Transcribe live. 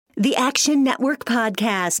The Action Network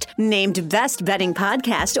Podcast, named Best Betting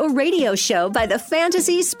Podcast or Radio Show by the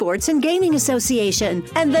Fantasy Sports and Gaming Association,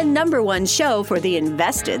 and the #1 show for the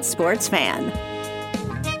invested sports fan. All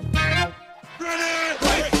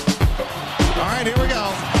right, here we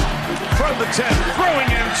go. From the 10,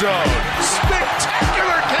 throwing end zone.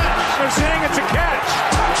 Spectacular catch. They're saying it's a catch.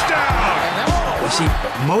 Touchdown. You see,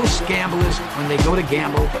 most gamblers, when they go to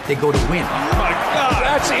gamble, they go to win. Oh, my God.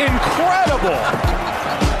 That's incredible.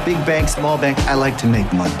 Big bank, small bank, I like to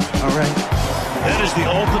make money. All right? That is the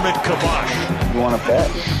ultimate kibosh. You want to bet?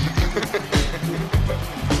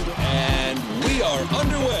 And we are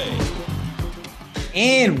underway.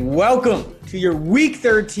 And welcome to your Week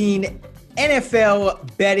 13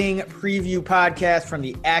 NFL betting preview podcast from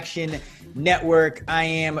the Action Network. I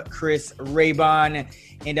am Chris Raybon,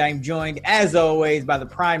 and I'm joined, as always, by the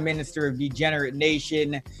Prime Minister of Degenerate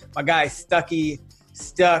Nation, my guy Stucky.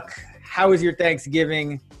 Stuck, how was your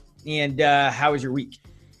Thanksgiving, and how was your week?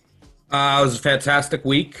 It was a fantastic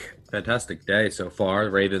week, fantastic day so far.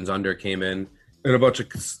 Ravens under came in, and a bunch of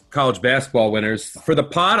college basketball winners. For the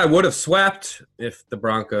pod, I would have swept if the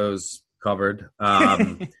Broncos covered,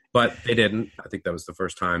 but they didn't. I think that was the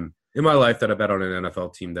first time in my life that I bet on an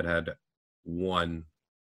NFL team that had one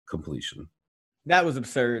completion. That was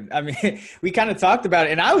absurd. I mean, we kind of talked about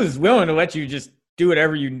it, and I was willing to let you just do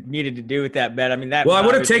whatever you needed to do with that bet. I mean, that. Well, I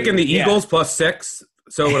would have taken the Eagles plus 6,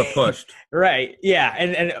 so it would have pushed. Right. Yeah.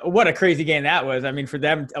 And what a crazy game that was. I mean, for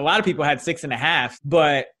them, a lot of people had 6.5,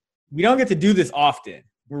 but we don't get to do this often.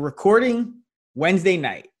 We're recording Wednesday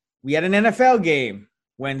night. We had an NFL game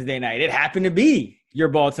Wednesday night. It happened to be your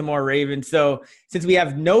Baltimore Ravens. So since we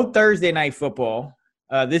have no Thursday night football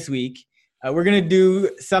this week, we're going to do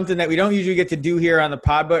something that we don't usually get to do here on the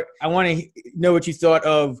pod, but I want to know what you thought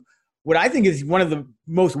of what I think is one of the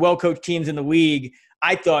most well-coached teams in the league.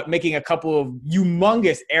 I thought making a couple of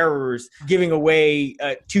humongous errors, giving away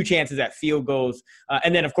 2 chances at field goals.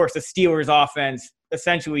 And then, of course, the Steelers offense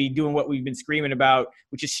essentially doing what we've been screaming about,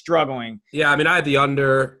 which is struggling. Yeah, I mean, I had the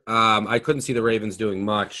under. I couldn't see the Ravens doing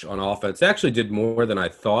much on offense. They actually did more than I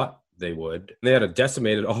thought they would. They had a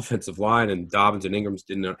decimated offensive line, and Dobbins and Ingrams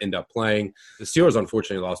didn't end up playing. The Steelers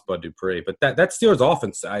unfortunately lost Bud Dupree, but that Steelers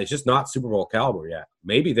offense is just not Super Bowl caliber yet.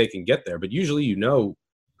 Maybe they can get there, but usually you know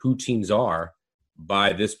who teams are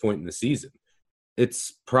by this point in the season.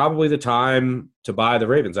 It's probably the time to buy the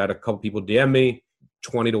Ravens. I had a couple people DM me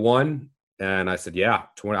 20-1, and I said, yeah,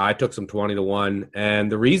 20. I took some 20-1,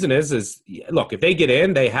 and the reason is look, if they get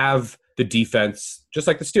in, they have the defense, just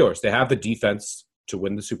like the Steelers. They have the defense to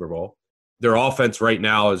win the Super Bowl. Their offense right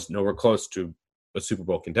now is nowhere close to a Super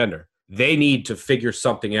Bowl contender. They need to figure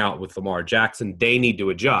something out with Lamar Jackson. They need to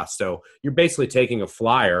adjust. So you're basically taking a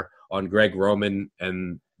flyer on Greg Roman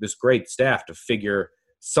and this great staff to figure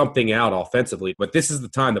something out offensively. But this is the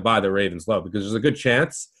time to buy the Ravens low, because there's a good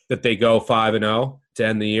chance that they go 5-0 to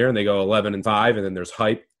end the year, and they go 11-5, and then there's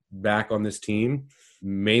hype back on this team.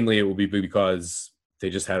 Mainly it will be because they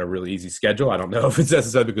just had a really easy schedule. I don't know if it's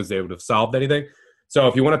necessarily because they would have solved anything. So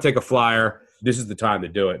if you want to take a flyer, this is the time to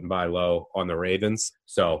do it and buy low on the Ravens.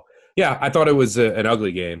 So, yeah, I thought it was an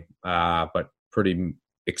ugly game, but pretty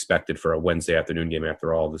expected for a Wednesday afternoon game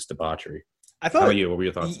after all this debauchery. I thought, how about you? What were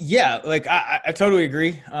your thoughts? Yeah, like I totally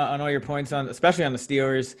agree on all your points, especially on the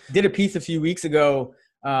Steelers. Did a piece a few weeks ago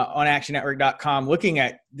on actionnetwork.com looking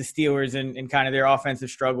at the Steelers and kind of their offensive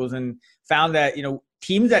struggles, and found that,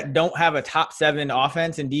 teams that don't have a top 7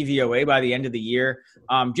 offense in DVOA by the end of the year,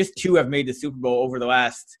 just 2 have made the Super Bowl over the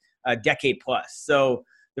last decade plus. So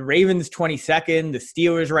the Ravens 22nd, the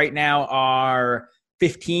Steelers right now are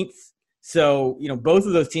 15th. So, both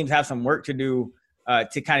of those teams have some work to do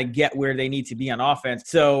to kind of get where they need to be on offense.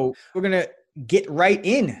 So we're going to get right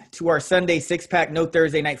in to our Sunday 6-pack, no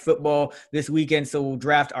Thursday night football this weekend. So we'll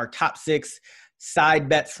draft our top 6 side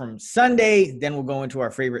bets from Sunday. Then we'll go into our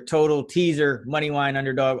favorite total, teaser, money line,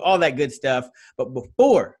 underdog, all that good stuff. But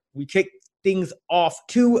before we kick things off,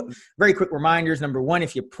 2 very quick reminders. Number 1,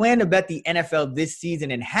 if you plan to bet the NFL this season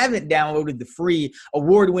and haven't downloaded the free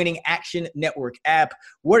award-winning Action Network app,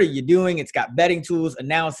 what are you doing? It's got betting tools,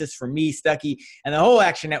 analysis from me, Stucky, and the whole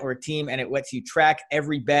Action Network team, and it lets you track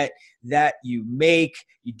every bet that you make.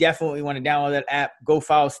 You definitely want to download that app. Go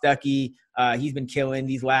follow Stucky. He's been killing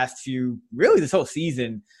these last few, really this whole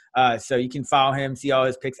season. So you can follow him, see all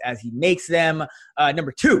his picks as he makes them.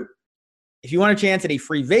 Number 2, if you want a chance at a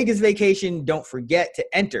free Vegas vacation, don't forget to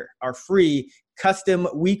enter our free custom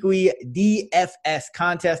weekly DFS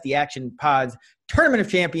contest, the Action Pods Tournament of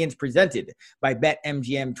Champions, presented by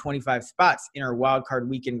BetMGM. 25 spots in our wildcard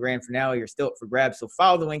weekend grand finale are still up for grabs. So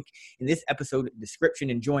follow the link in this episode description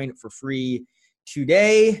and join for free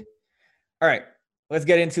today. All right, Let's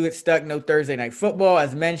get into it. Stuck, no Thursday night football,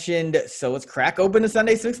 as mentioned. So let's crack open the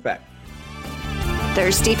Sunday six-pack.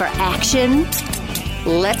 Thirsty for action?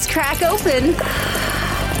 Let's crack open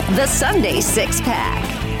the Sunday six-pack.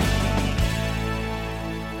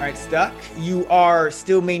 All right, Stuck, you are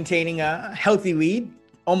still maintaining a healthy lead.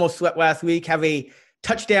 Almost swept last week. Have a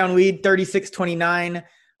touchdown lead, 36-29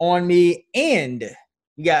 on me. And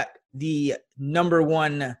you got the number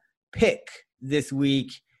one pick this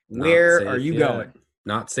week. Where are you going?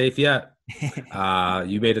 Not safe yet.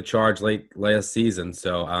 You made a charge late last season,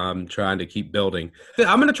 so I'm trying to keep building.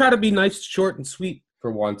 I'm going to try to be nice, short, and sweet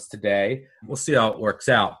for once today. We'll see how it works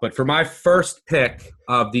out. But for my first pick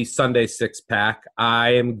of the Sunday six-pack,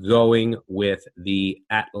 I am going with the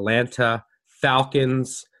Atlanta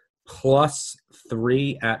Falcons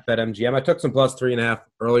 +3 at BetMGM. I took some +3.5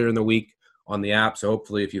 earlier in the week on the app, so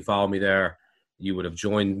hopefully if you follow me there, you would have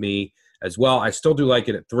joined me as well. I still do like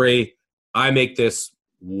it at 3. I make this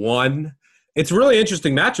 1. It's a really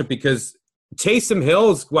interesting matchup because Taysom Hill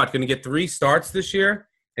is going to get 3 starts this year,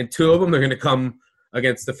 and 2 of them are going to come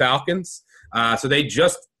against the Falcons. So they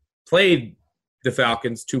just played the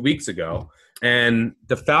Falcons 2 weeks ago, and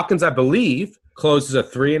the Falcons, I believe, closes a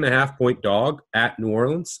 3.5-point dog at New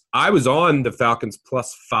Orleans. I was on the Falcons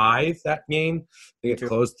 +5 that game. I think it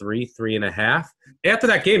closed 3.5. After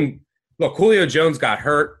that game, look, Julio Jones got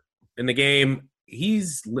hurt in the game.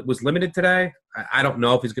 Was limited today. I don't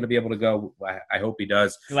know if he's going to be able to go. I hope he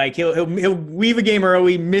does. Like he'll leave a game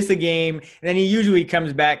early, miss a game, and then he usually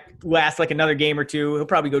comes back, lasts like another game or two. He'll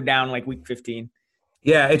probably go down like week 15.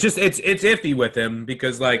 Yeah, it's iffy with him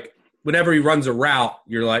because like whenever he runs a route,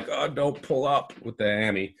 you're like, oh, don't pull up with the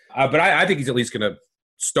hammy. But I think he's at least going to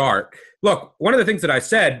start. Look, one of the things that I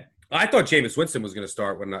said, I thought Jameis Winston was going to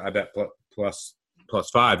start when I bet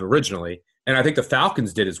 +5 originally. And I think the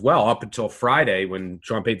Falcons did as well up until Friday when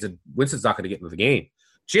Sean Payton said Winston's not going to get into the game.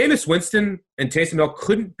 Jameis Winston and Taysom Hill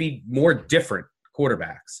couldn't be more different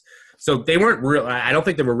quarterbacks. So they weren't real. I don't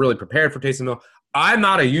think they were really prepared for Taysom Hill. I'm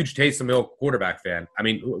not a huge Taysom Hill quarterback fan. I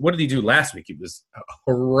mean, what did he do last week? It was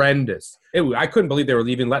horrendous. I couldn't believe they were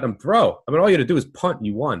letting him throw. I mean, all you had to do was punt and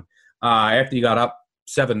you won after you got up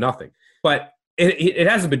 7-0. But it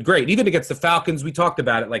hasn't been great. Even against the Falcons, we talked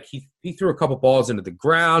about it. Like he threw a couple balls into the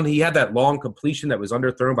ground. He had that long completion that was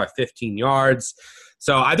underthrown by 15 yards.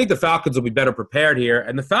 So I think the Falcons will be better prepared here.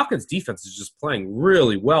 And the Falcons defense is just playing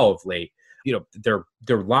really well of late. You know,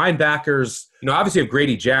 their linebackers, obviously have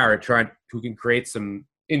Grady Jarrett who can create some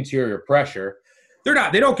interior pressure.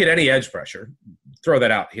 They don't get any edge pressure. Throw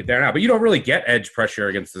that out there now. But you don't really get edge pressure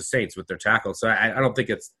against the Saints with their tackles. So I don't think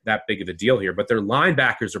it's that big of a deal here. But their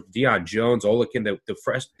linebackers are Deion Jones, Olekin,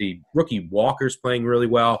 the rookie Walker's playing really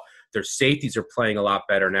well. Their safeties are playing a lot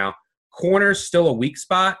better now. Corner's still a weak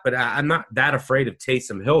spot, but I'm not that afraid of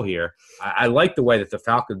Taysom Hill here. I like the way that the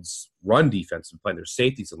Falcons run defense and playing their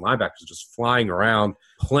safeties and linebackers just flying around,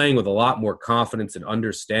 playing with a lot more confidence and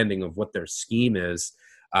understanding of what their scheme is.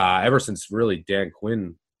 Ever since really Dan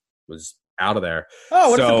Quinn was out of there.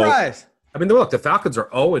 Oh, what a surprise. I mean, look, the Falcons are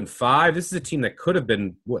 0-5. This is a team that could have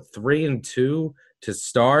been, 3-2 to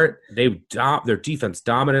start. Their defense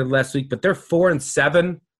dominated last week, but they're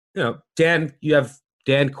 4-7. You have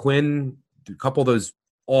Dan Quinn, a couple of those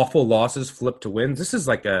awful losses flipped to wins. This is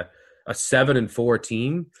like a 7-4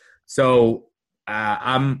 team. So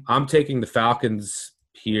I'm taking the Falcons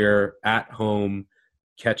here at home,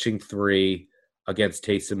 catching 3 against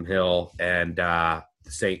Taysom Hill and the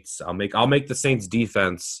Saints. I'll make the Saints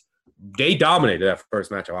defense. They dominated that first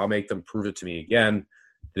matchup. I'll make them prove it to me again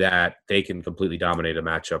that they can completely dominate a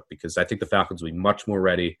matchup because I think the Falcons will be much more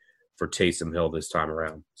ready for Taysom Hill this time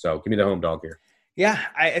around. So give me the home dog here. Yeah,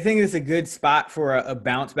 I think it's a good spot for a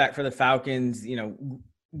bounce back for the Falcons.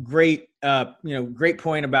 Great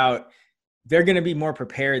point about they're going to be more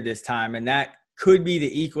prepared this time, and that could be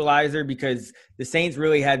the equalizer because the Saints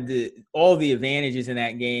really had all the advantages in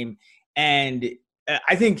that game. And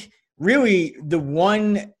I think really the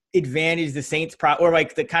one advantage the Saints or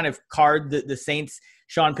like the kind of card the Saints,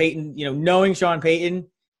 Sean Payton, knowing Sean Payton,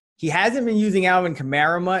 he hasn't been using Alvin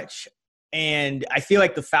Kamara much. And I feel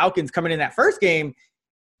like the Falcons coming in that first game,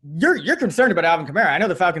 you're concerned about Alvin Kamara. I know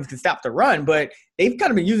the Falcons can stop the run, but they've kind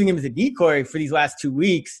of been using him as a decoy for these last 2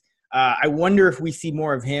 weeks. I wonder if we see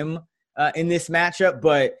more of him in this matchup.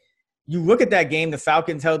 But you look at that game, the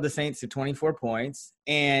Falcons held the Saints to 24 points,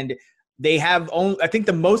 and they have I think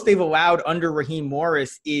the most they've allowed under Raheem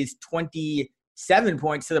Morris is 27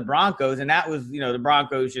 points to the Broncos, and that was the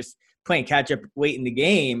Broncos just playing catch up late in the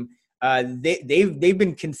game. They've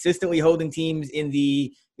been consistently holding teams in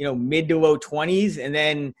the mid to low 20s, and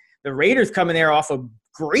then the Raiders come in there off a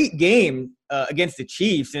great game against the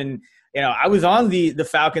Chiefs, and I was on the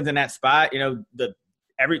Falcons in that spot. The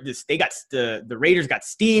Raiders got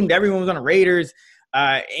steamed. Everyone was on the Raiders.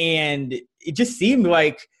 And it just seemed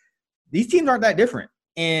like these teams aren't that different.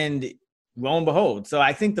 And lo and behold. So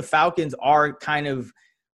I think the Falcons are kind of,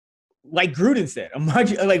 like Gruden said,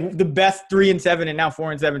 like the best 3-7 and now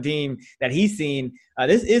 4-7 team that he's seen.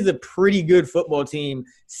 This is a pretty good football team.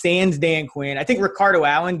 Sans Dan Quinn. I think Ricardo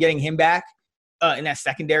Allen, getting him back in that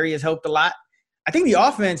secondary has helped a lot. I think the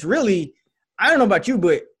offense really, I don't know about you,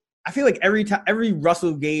 but I feel like every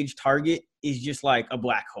Russell Gage target is just like a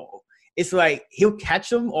black hole. It's like he'll catch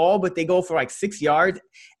them all, but they go for like 6 yards.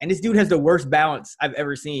 And this dude has the worst balance I've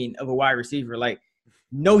ever seen of a wide receiver. Like,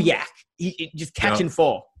 no yak. He just catch and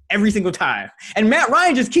fall every single time. And Matt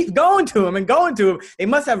Ryan just keeps going to him. They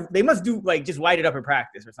must do like just light it up in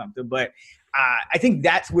practice or something. But I think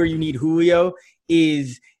that's where you need Julio,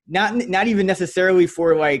 is not even necessarily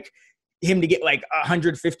for like him to get like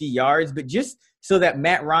 150 yards, but just so that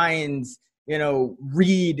Matt Ryan's,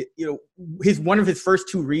 read, one of his first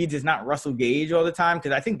 2 reads is not Russell Gage all the time.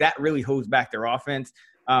 Cause I think that really holds back their offense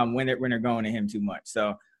when they're going to him too much.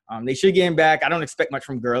 So they should get him back. I don't expect much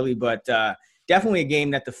from Gurley, but definitely a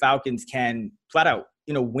game that the Falcons can flat out,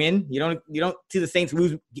 win. You don't see the Saints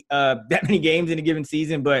lose that many games in a given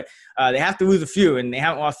season, but they have to lose a few, and they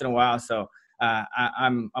haven't lost in a while. So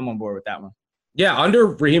I'm on board with that one. Yeah, under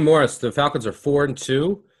Raheem Morris, the Falcons are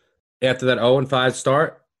 4-2 after that 0-5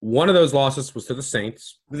 start. One of those losses was to the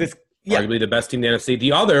Saints, arguably the best team in the NFC.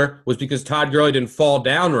 The other was because Todd Gurley didn't fall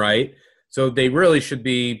down right, so they really should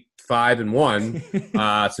be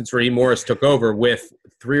 5-1 since Raheem Morris took over with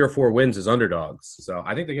 3 or 4 wins as underdogs. So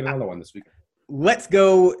I think they get another one this weekend. Let's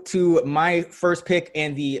go to my first pick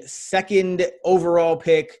and the second overall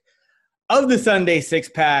pick of the Sunday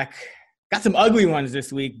 6-pack. Got some ugly ones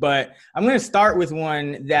this week, but I'm going to start with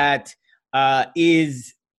one that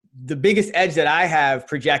is the biggest edge that I have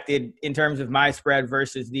projected in terms of my spread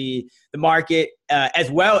versus the market, as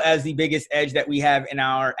well as the biggest edge that we have in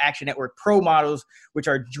our Action Network Pro models, which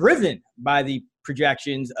are driven by the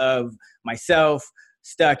projections of myself,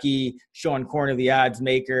 Stuckey, Sean Corner, the odds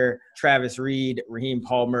maker, Travis Reed, Raheem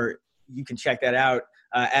Palmer. You can check that out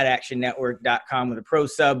at actionnetwork.com with a pro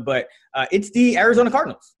sub. But it's the Arizona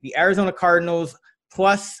Cardinals. The Arizona Cardinals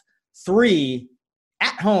 +3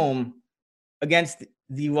 at home against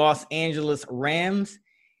the Los Angeles Rams.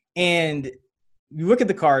 And you look at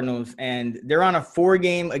the Cardinals, and they're on a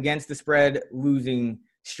 4-game against the spread losing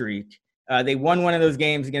streak. They won one of those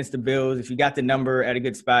games against the Bills. If you got the number at a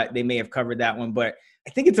good spot, they may have covered that one. But I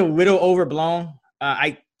think it's a little overblown.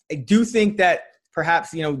 I do think that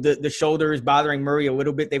perhaps, the shoulder is bothering Murray a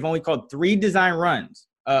little bit. They've only called 3 design runs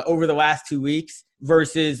over the last 2 weeks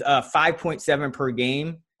versus 5.7 per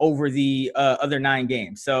game over the other 9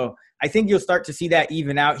 games. So I think you'll start to see that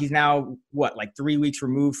even out. He's now, 3 weeks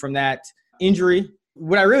removed from that injury.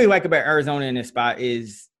 What I really like about Arizona in this spot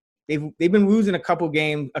is they've been losing a couple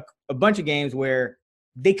games, a bunch of games where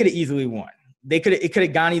they could have easily won. It could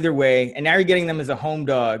have gone either way, and now you're getting them as a home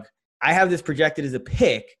dog. I have this projected as a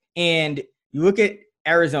pick, and you look at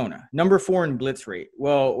Arizona, number 4 in blitz rate.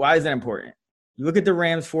 Well, why is that important? You look at the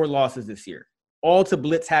Rams' 4 losses this year, all to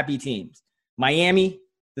blitz-happy teams. Miami,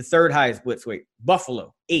 the 3rd highest blitz rate.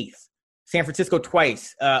 Buffalo, 8th. San Francisco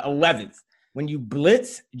twice, 11th. When you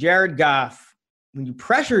blitz Jared Goff, when you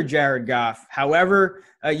pressure Jared Goff, however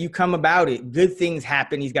you come about it, good things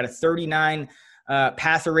happen. He's got a 39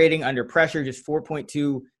 passer rating under pressure, just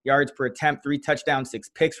 4.2 yards per attempt, 3 touchdowns, 6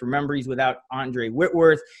 picks. Remember, he's without Andre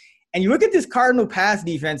Whitworth. And you look at this Cardinal pass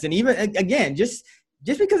defense, and even, again, just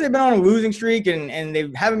because they've been on a losing streak and they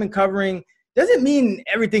haven't been covering doesn't mean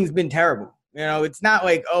everything's been terrible. It's not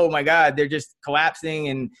like, oh, my God, they're just collapsing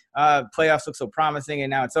and playoffs look so promising and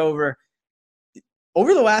now it's over.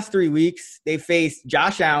 Over the last 3 weeks, they faced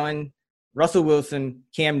Josh Allen, Russell Wilson,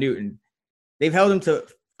 Cam Newton. They've held them to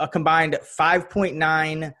a combined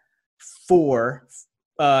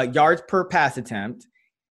 5.94 yards per pass attempt.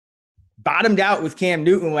 Bottomed out with Cam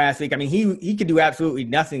Newton last week. I mean, he could do absolutely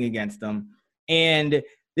nothing against them. And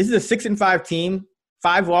this is a 6-5 team,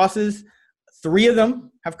 5 losses. 3 of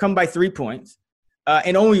them have come by 3 points,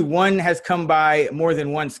 and only 1 has come by more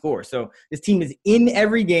than 1 score. So this team is in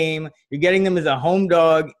every game. You're getting them as a home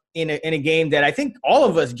dog in a game that I think all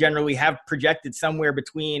of us generally have projected somewhere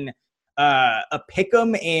between a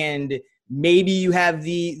pick'em and maybe you have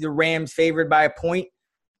the Rams favored by a point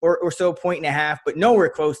or so, 1.5, but nowhere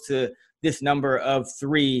close to this number of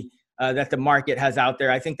 3 that the market has out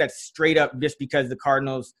there. I think that's straight up just because the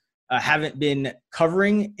Cardinals haven't been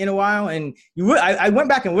covering in a while. And I went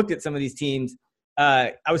back and looked at some of these teams.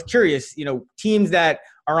 I was curious, teams that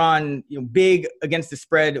are on big against the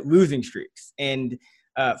spread losing streaks, and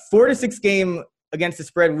 4 to 6 game against the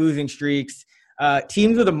spread losing streaks,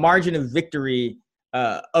 teams with a margin of victory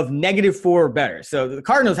of -4 or better. So the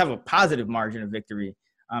Cardinals have a positive margin of victory.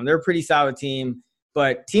 They're a pretty solid team,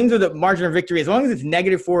 but teams with a margin of victory, as long as it's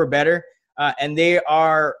 -4 or better, and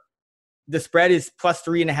the spread is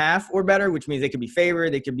 +3.5 or better, which means they could be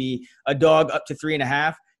favored. They could be a dog up to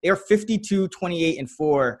 3.5. They are 52, 28, and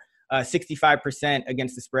 4, 65%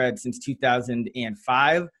 against the spread since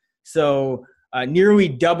 2005. So nearly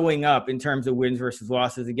doubling up in terms of wins versus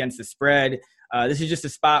losses against the spread. This is just a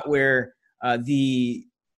spot where the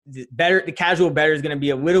casual bettor is going to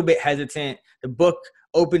be a little bit hesitant. The book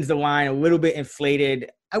opens the line a little bit inflated.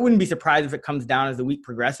 I wouldn't be surprised if it comes down as the week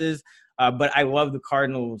progresses, but I love the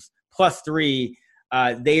Cardinals +3.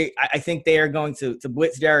 I think they are going to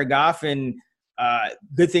blitz Jared Goff, and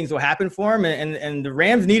good things will happen for him. And the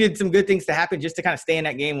Rams needed some good things to happen just to kind of stay in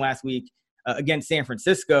that game last week against San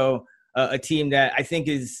Francisco, a team that I think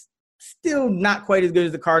is still not quite as good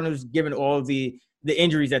as the Cardinals, given all of the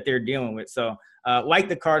injuries that they're dealing with. So like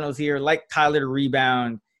the Cardinals here, like Kyler to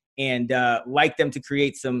rebound, and like them to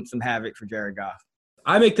create some havoc for Jared Goff.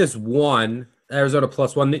 I make this one, Arizona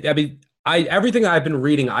 +1. I mean, everything I've been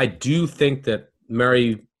reading, I do think that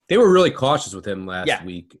Murray, they were really cautious with him last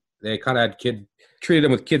week. They kind of treated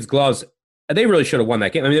him with kids' gloves. And they really should have won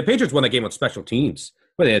that game. I mean, the Patriots won that game on special teams.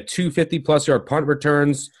 But they had 2 50-plus yard punt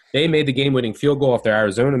returns. They made the game-winning field goal after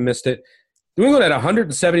Arizona missed it. New England had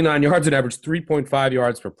 179 yards and averaged 3.5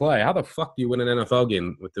 yards per play. How the fuck do you win an NFL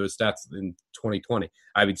game with those stats in 2020?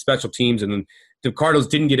 I mean, special teams, and then the Cardinals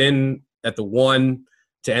didn't get in at the 1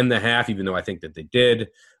 to end the half, even though I think that they did.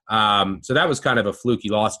 So that was kind of a fluky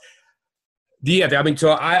loss.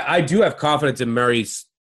 So I do have confidence in Murray's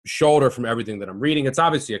shoulder from everything that I'm reading. It's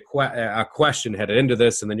obviously a question headed into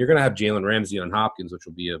this, and then you're going to have Jalen Ramsey on Hopkins, which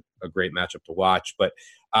will be a great matchup to watch. But,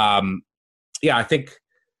 I think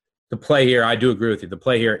the play here, I do agree with you. The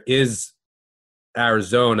play here is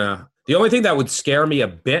Arizona. The only thing that would scare me a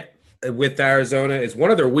bit with Arizona is one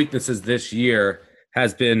of their weaknesses this year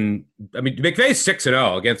has been, McVay's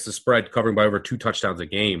 6-0 against the spread, covering by over 2 touchdowns a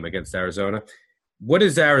game against Arizona. What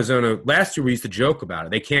is Arizona? Last year we used to joke about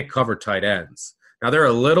it. They can't cover tight ends. Now they're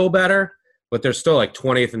a little better, but they're still like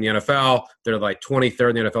 20th in the NFL. They're like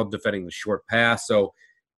 23rd in the NFL defending the short pass. So,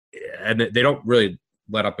 and they don't really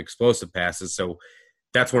let up explosive passes. So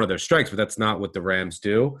that's one of their strengths, but that's not what the Rams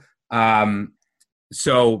do.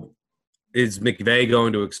 So is McVay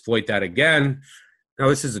going to exploit that again? Now,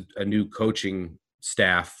 this is a new coaching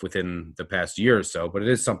staff within the past year or so, but it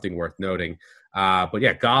is something worth noting.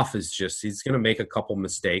 Goff is he's going to make a couple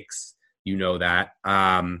mistakes. You know that.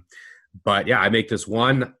 I make this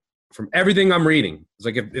one from everything I'm reading. It's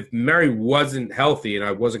like if Murray wasn't healthy and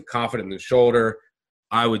I wasn't confident in the shoulder,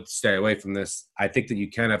 I would stay away from this. I think that you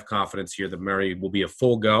can have confidence here that Murray will be a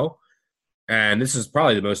full go. And this is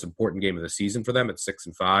probably the most important game of the season for them at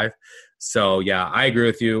 6-5. So, yeah, I agree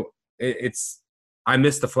with you. I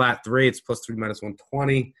missed the flat 3. It's +3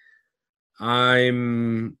 -120.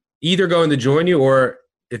 I'm either going to join you, or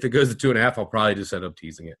if it goes to 2.5, I'll probably just end up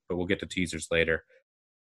teasing it. But we'll get to teasers later.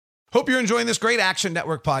 Hope you're enjoying this great Action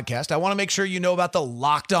Network podcast. I want to make sure you know about the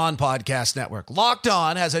Locked On Podcast Network. Locked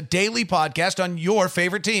On has a daily podcast on your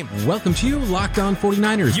favorite team. Welcome to Locked On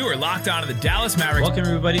 49ers. You are locked on to the Dallas Mavericks. Welcome,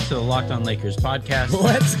 everybody, to the Locked On Lakers podcast.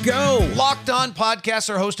 Let's go. Locked On podcasts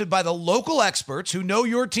are hosted by the local experts who know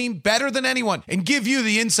your team better than anyone and give you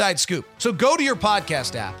the inside scoop. So go to your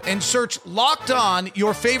podcast app and search Locked On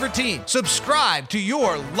Your Favorite Team. Subscribe to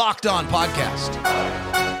your Locked On podcast.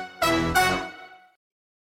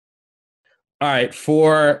 All right,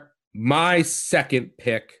 for my second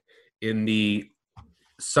pick in the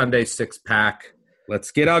Sunday 6-pack,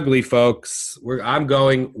 let's get ugly, folks. I'm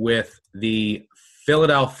going with the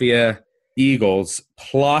Philadelphia Eagles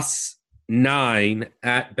 +9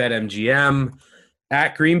 at BetMGM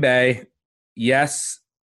at Green Bay. Yes,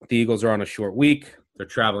 the Eagles are on a short week. They're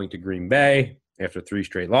traveling to Green Bay after 3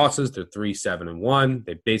 straight losses. They're 3-7-1.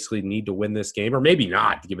 They basically need to win this game, or maybe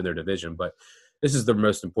not, given their division, but this is the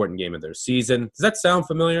most important game of their season. Does that sound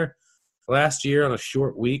familiar? Last year on a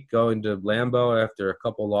short week, going to Lambeau after a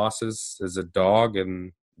couple losses as a dog,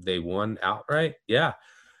 and they won outright? Yeah,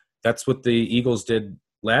 that's what the Eagles did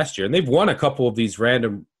last year. And they've won a couple of these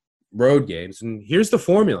random road games. And here's the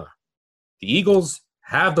formula. The Eagles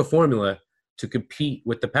have the formula to compete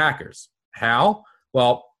with the Packers. How?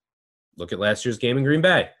 Well, look at last year's game in Green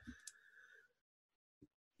Bay.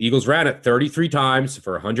 Eagles ran it 33 times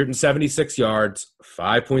for 176 yards,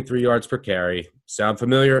 5.3 yards per carry, Sound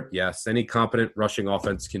familiar? Yes. Any competent rushing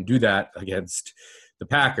offense can do that against the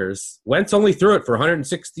Packers. Wentz only threw it for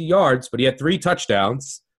 160 yards, but he had 3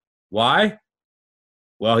 touchdowns. Why?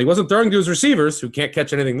 Well, he wasn't throwing to his receivers, who can't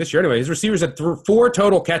catch anything this year anyway. His receivers had 4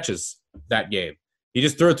 total catches that game. He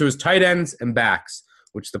just threw it to his tight ends and backs,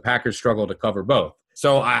 which the Packers struggled to cover both.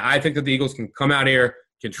 So I think that the Eagles can come out here,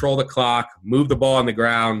 control the clock, move the ball on the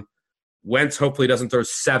ground. Wentz hopefully doesn't throw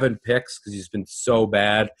 7 picks because he's been so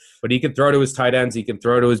bad. But he can throw to his tight ends. He can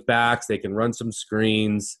throw to his backs. They can run some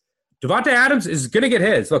screens. Devontae Adams is going to get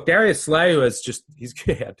his. Look, Darius Slay, who he's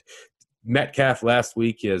had Metcalf last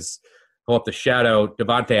week, he'll have to shadow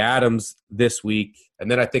Devontae Adams this week. And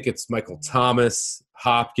then I think it's Michael Thomas,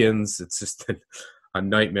 Hopkins. It's just a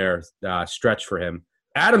nightmare stretch for him.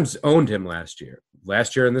 Adams owned him last year.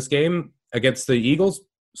 Last year in this game against the Eagles,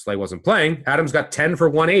 Slay wasn't playing. Adams got 10 for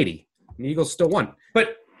 180. And the Eagles still won.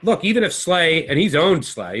 But look, even if Slay, and he owned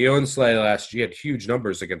Slay last year, he had huge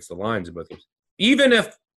numbers against the Lions in both games. Even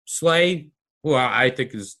if Slay, who I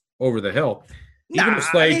think is over the hill, even if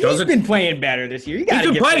Slay doesn't, he's been playing better this year. He's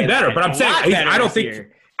been playing better, but I'm saying I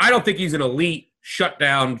don't think he's an elite shut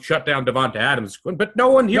down Devontae Adams. But no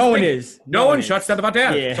one shuts down Devontae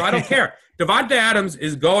Adams, yeah. So I don't care. Devontae Adams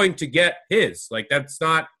is going to get his. Like, that's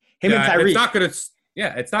not him and Tyreek.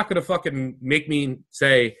 It's not gonna fucking make me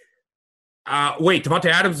say, wait, Devontae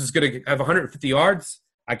Adams is gonna have 150 yards.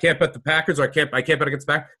 I can't bet the Packers, or I can't bet against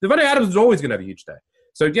the Packers. Devontae Adams is always gonna have a huge day.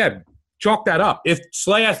 So yeah, chalk that up. If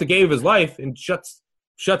Slay has the game of his life and shuts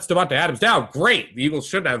Devontae Adams down, great. The Eagles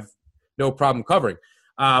should have no problem covering.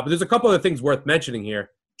 But there's a couple other things worth mentioning here.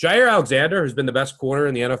 Jair Alexander has been the best corner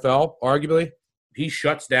in the NFL, arguably. He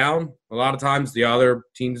shuts down a lot of times the other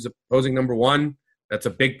team's opposing number one. That's a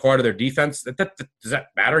big part of their defense. Does that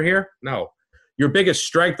matter here? No. Your biggest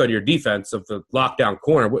strength on your defense of the lockdown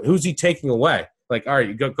corner, who's he taking away? Like, all right,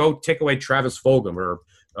 you go take away Travis Fulgham or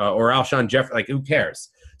Alshon Jeffrey. Like, who cares?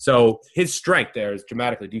 So his strength there is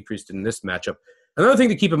dramatically decreased in this matchup. Another thing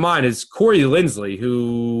to keep in mind is Corey Linsley,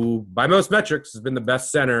 who by most metrics has been the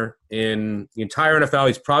best center in the entire NFL.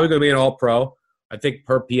 He's probably going to be an All-Pro. I think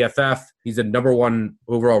per PFF, he's a number 1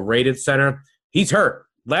 overall rated center. He's hurt.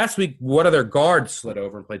 Last week, one of their guards slid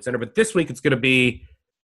over and played center, but this week it's going to be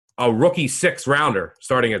a rookie 6th-rounder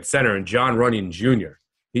starting at center, and John Runyon Jr.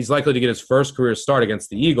 He's likely to get his first career start against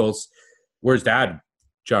the Eagles. Where's dad?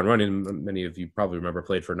 John Runyon, many of you probably remember,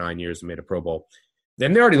 played for 9 years and made a Pro Bowl.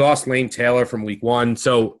 Then they already lost Lane Taylor from week 1.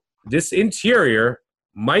 So this interior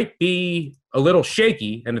might be a little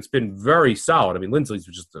shaky, and it's been very solid. I mean, Linsley's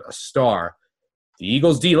just a star. The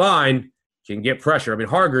Eagles' D-line can get pressure. I mean,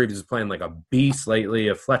 Hargreaves is playing like a beast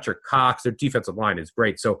lately. Fletcher Cox, their defensive line is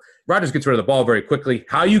great. So Rodgers gets rid of the ball very quickly.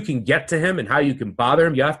 How you can get to him and how you can bother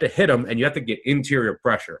him, you have to hit him, and you have to get interior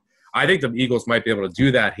pressure. I think the Eagles might be able to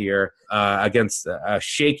do that here against a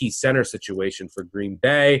shaky center situation for Green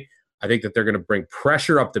Bay. I think that they're going to bring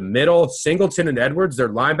pressure up the middle. Singleton and Edwards, their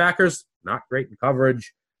linebackers, not great in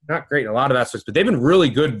coverage, not great in a lot of aspects, but they've been really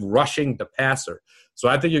good rushing the passer. So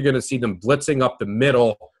I think you're going to see them blitzing up the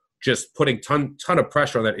middle, just putting ton of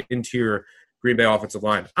pressure on that interior Green Bay offensive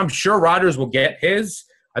line. I'm sure Rodgers will get his.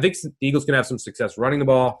 I think the Eagles can have some success running the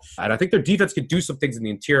ball, and I think their defense can do some things in the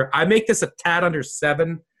interior. I make this a tad under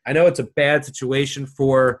 7. I know it's a bad situation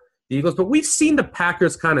for the Eagles, but we've seen the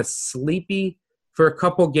Packers kind of sleepy for a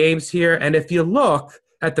couple games here. And if you look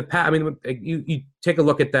at you take a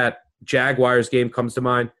look at that Jaguars game comes to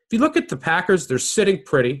mind. If you look at the Packers, they're sitting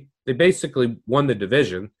pretty. They basically won the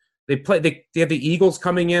division. They have the Eagles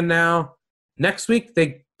coming in now. Next week,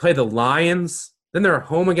 they play the Lions. Then they're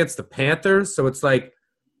home against the Panthers. So it's like,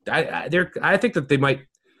 I think that they might,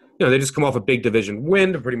 they just come off a big division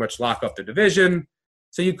win to pretty much lock up the division.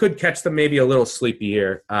 So you could catch them maybe a little sleepy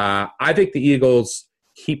here. I think the Eagles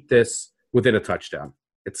keep this within a touchdown.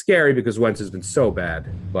 It's scary because Wentz has been so bad,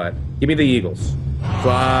 but give me the Eagles.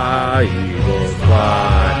 Fly, Eagles,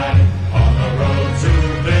 fly. On the road to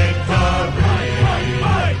victory.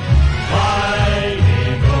 Fly,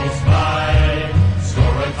 Eagles, fly.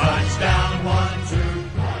 Score a touchdown, 1, 2,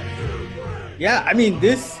 3. Yeah, I mean,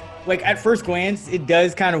 this, like, at first glance, it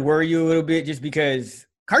does kind of worry you a little bit just because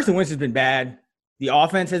Carson Wentz has been bad. The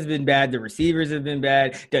offense has been bad. The receivers have been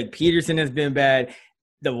bad. Doug Peterson has been bad.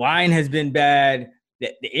 The line has been bad.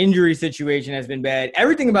 The injury situation has been bad.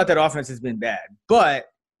 Everything about that offense has been bad. But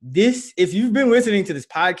this, if you've been listening to this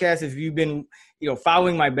podcast, if you've been,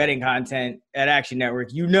 following my betting content at Action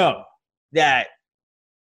Network, you know that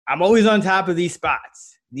I'm always on top of these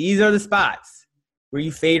spots. These are the spots where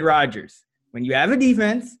you fade Rodgers. When you have a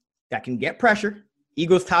defense that can get pressure,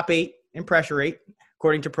 Eagles top 8 in pressure rate,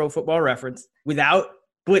 according to Pro Football Reference, without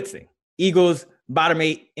blitzing. Eagles bottom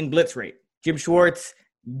 8 in blitz rate. Jim Schwartz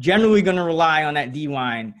generally going to rely on that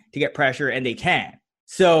D-line to get pressure, and they can.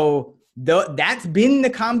 So that's been the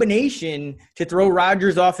combination to throw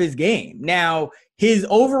Rodgers off his game. Now, his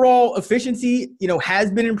overall efficiency,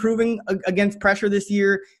 has been improving against pressure this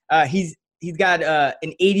year. He's got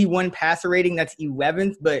an 81 passer rating. That's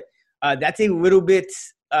 11th, but that's a little bit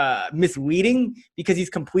misleading because he's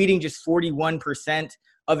completing just 41%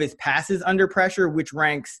 of his passes under pressure, which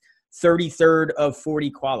ranks 33rd of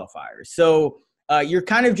 40 qualifiers. So you're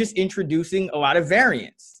kind of just introducing a lot of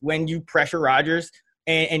variance when you pressure Rodgers,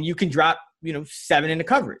 and you can drop, 7 into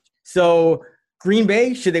coverage. So Green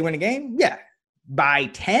Bay, should they win a game? Yeah. By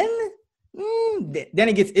 10? Then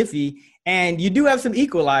it gets iffy. And you do have some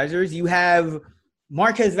equalizers. You have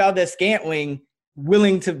Marquez Valdes-Scantling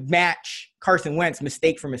willing to match Carson Wentz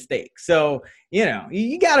mistake for mistake. So,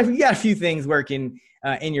 you got a few things working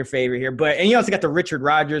in your favor here. And you also got the Richard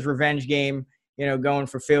Rodgers revenge game, going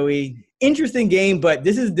for Philly. Interesting game, but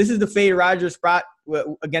this is the fade Rodgers spot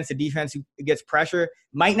against a defense who gets pressure.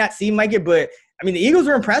 Might not seem like it, but I mean, the Eagles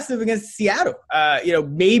were impressive against Seattle.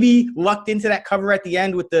 Maybe lucked into that cover at the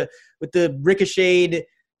end with the ricocheted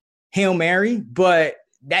Hail Mary, but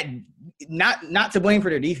that not to blame for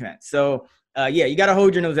their defense. So you got to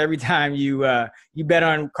hold your nose every time you bet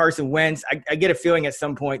on Carson Wentz. I get a feeling at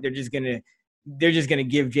some point they're just gonna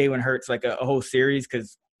give Jalen Hurts like a whole series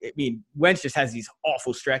because Wentz just has these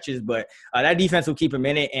awful stretches, but that defense will keep him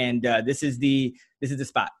in it, and this is the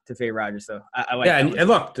spot to fade Rodgers. So I like that. And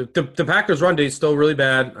look, the Packers' run day is still really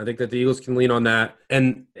bad. I think that the Eagles can lean on that,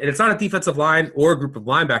 and it's not a defensive line or a group of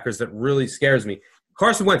linebackers that really scares me.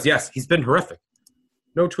 Carson Wentz, yes, he's been horrific.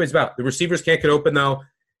 No two ways about it. The receivers can't get open, though.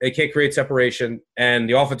 They can't create separation, and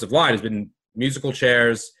the offensive line has been musical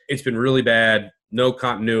chairs. It's been really bad, no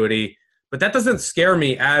continuity. But that doesn't scare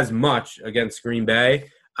me as much against Green Bay.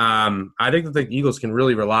 I think that the Eagles can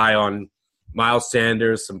really rely on Miles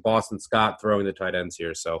Sanders, some Boston Scott throwing the tight ends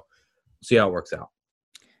here. So we'll see how it works out.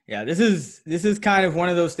 Yeah, this is kind of one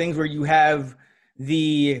of those things where you have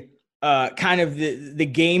the kind of the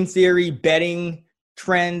game theory betting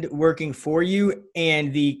trend working for you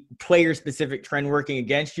and the player-specific trend working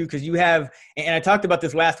against you, because you have – and I talked about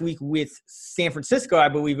this last week with San Francisco, I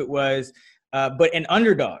believe it was, but an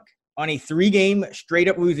underdog on a 3-game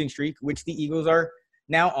straight-up losing streak, which the Eagles are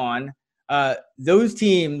now on. Those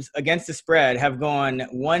teams against the spread have gone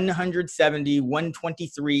 170,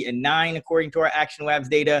 123, and 9, according to our Action Labs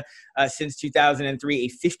data, since 2003,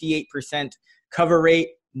 a 58% cover rate,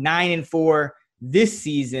 9-4 this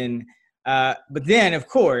season. But then, of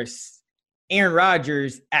course, Aaron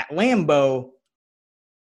Rodgers at Lambeau,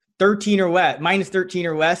 13 or less, minus 13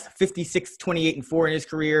 or less, 56, 28-4 in his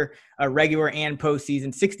career, regular and postseason,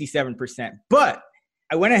 67%. But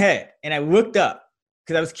I went ahead and I looked up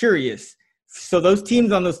because I was curious. So those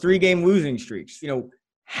teams on those 3-game losing streaks,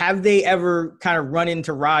 have they ever kind of run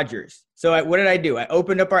into Rodgers? So what did I do? I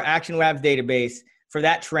opened up our Action Labs database for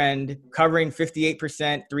that trend, covering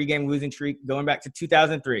 58%, 3-game losing streak, going back to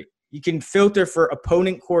 2003. You can filter for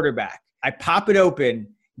opponent quarterback. I pop it open.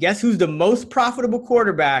 Guess who's the most profitable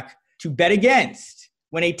quarterback to bet against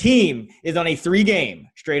when a team is on a 3-game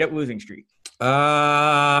straight-up losing streak?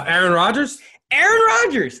 Aaron Rodgers? Aaron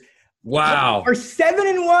Rodgers. Wow. Are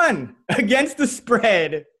 7-1 against the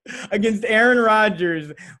spread against Aaron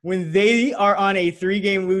Rodgers when they are on a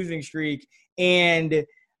 3-game losing streak. And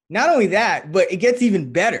not only that, but it gets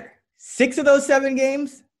even better. 6 of those 7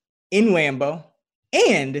 games in Lambeau.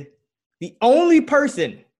 And the only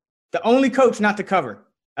coach not to cover.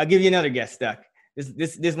 I'll give you another guess, Stuck.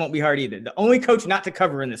 This won't be hard either. The only coach not to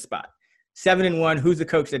cover in this spot. 7-1. Who's the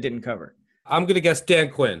coach that didn't cover? I'm going to guess Dan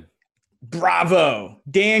Quinn. Bravo.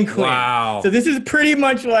 Dan Quinn. Wow. So this is pretty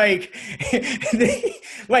much like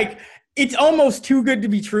it's almost too good to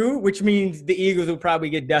be true, which means the Eagles will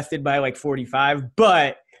probably get dusted by like 45.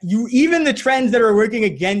 But even the trends that are working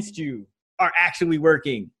against you are actually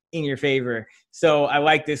working in your favor. So I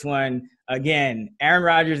like this one. Again, Aaron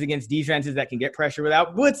Rodgers against defenses that can get pressure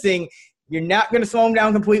without blitzing. You're not going to slow them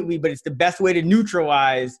down completely, but it's the best way to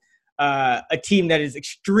neutralize a team that is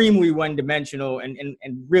extremely one-dimensional and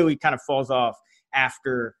really kind of falls off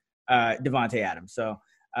after Devontae Adams. So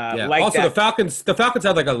also the Falcons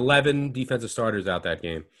had like 11 defensive starters out that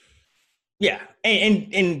game. Yeah,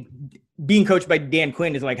 and being coached by Dan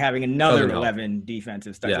Quinn is like having another 11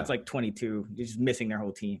 defensive starters. Yeah. It's like 22. You're just missing their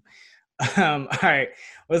whole team. All right,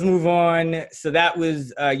 let's move on. So that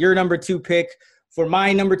was your number 2 pick. For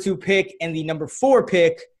my number 2 pick and the number 4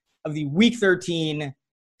 pick of the Week 13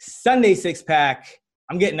 Sunday 6-pack,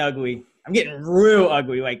 I'm getting ugly. I'm getting real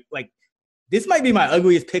ugly. Like this might be my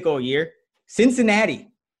ugliest pick all year. Cincinnati.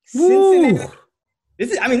 This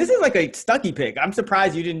This is like a Stucky pick. I'm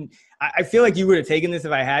surprised you didn't. I feel like you would have taken this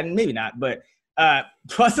if I hadn't. Maybe not, but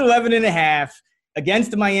plus 11.5 against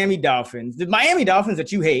the Miami Dolphins. The Miami Dolphins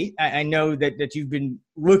that you hate. I know that you've been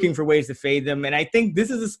looking for ways to fade them, and I think this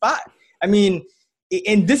is a spot. I mean,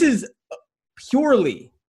 and this is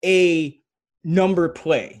purely a number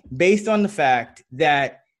play based on the fact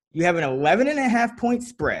that you have an 11.5 point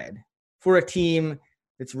spread for a team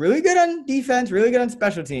that's really good on defense, really good on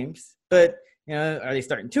special teams, but are they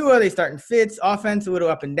starting Tua? Are they starting Fitz? Offense a little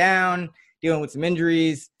up and down, dealing with some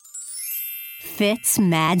injuries. Fitz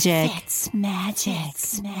magic.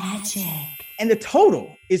 And the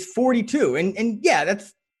total is 42. And yeah,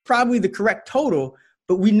 that's probably the correct total,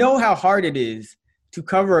 but we know how hard it is to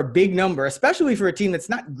cover a big number, especially for a team that's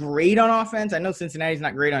not great on offense. I know Cincinnati's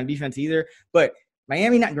not great on defense either, but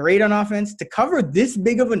Miami not great on offense. To cover this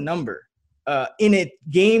big of a number in a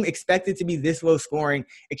game expected to be this low scoring,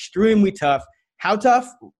 extremely tough. How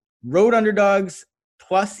tough? Road underdogs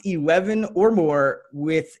plus 11 or more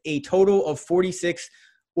with a total of 46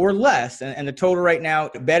 or less. And the total right now,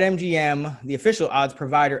 BetMGM, the official odds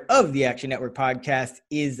provider of the Action Network podcast,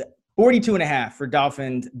 is 42.5 for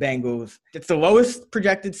Dolphins Bengals. It's the lowest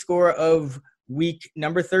projected score of week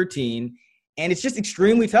number 13. And it's just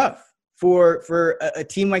extremely tough for a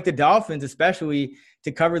team like the Dolphins, especially,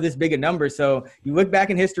 to cover this big a number. So you look back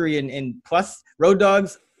in history and plus road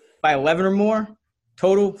dogs by 11 or more,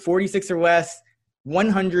 total 46 or less,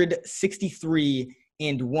 163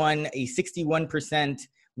 and 1, a 61%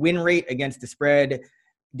 win rate against the spread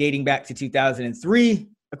dating back to 2003,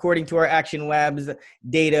 according to our Action Labs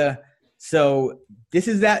data. So this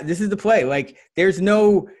is the play. Like, there's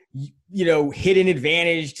no, hidden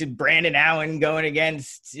advantage to Brandon Allen going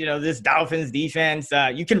against, this Dolphins defense.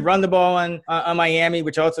 You can run the ball on Miami,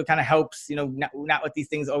 which also kind of helps, not let these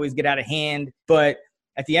things always get out of hand. But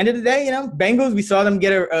at the end of the day, Bengals, we saw them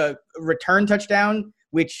get a return touchdown,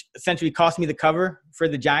 which essentially cost me the cover for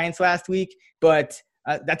the Giants last week. But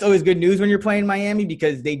that's always good news when you're playing Miami,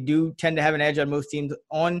 because they do tend to have an edge on most teams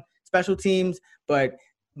on special teams. But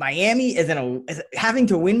Miami is having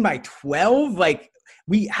to win by 12. Like,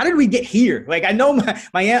 how did we get here? Like, I know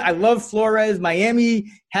Miami, I love Flores,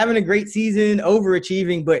 Miami having a great season,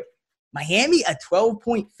 overachieving, but Miami a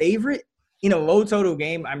 12-point favorite in a low total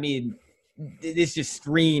game. I mean, this just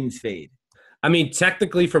screams fade. I mean,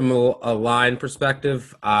 technically, from a line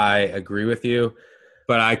perspective, I agree with you,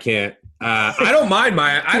 but I can't. I don't mind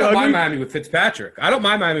Miami with Fitzpatrick. I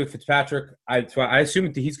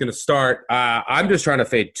assume that he's going to start. I'm just trying to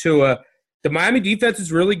fade Tua. The Miami defense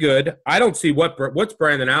is really good. I don't see what's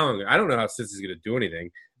Brandon Allen. I don't know how Cincy's going to do anything.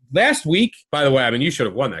 Last week, by the way, I mean, you should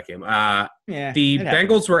have won that game. The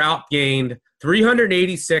Bengals were outgained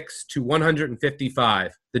 386 to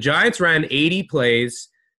 155. The Giants ran 80 plays.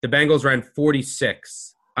 The Bengals ran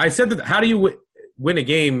 46. I said that, how do you win a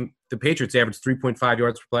game? The Patriots averaged 3.5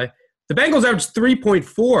 yards per play. The Bengals averaged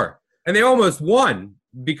 3.4, and they almost won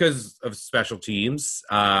because of special teams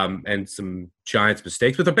and some Giants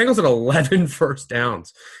mistakes. But the Bengals had 11 first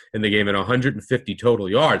downs in the game and 150 total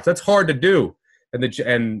yards. That's hard to do.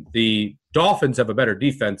 And the Dolphins have a better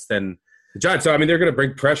defense than the Giants. So, I mean, they're going to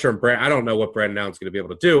bring pressure on Brandon. I don't know what Brandon Allen's going to be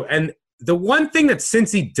able to do. And the one thing that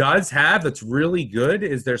Cincy does have that's really good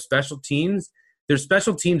is their special teams. Their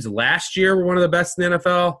special teams last year were one of the best in the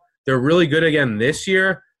NFL. They're really good again this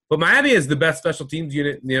year. But Miami is the best special teams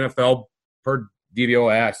unit in the NFL per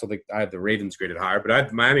DVOA. I still think I have the Ravens graded higher,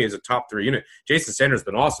 but Miami is a top 3 unit. Jason Sanders has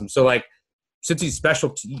been awesome. So, like, since he's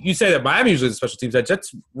special, you say that Miami usually is the special teams edge.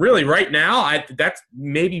 That's really right now. That's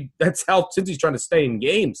how Cincy's trying to stay in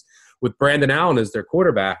games with Brandon Allen as their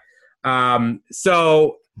quarterback.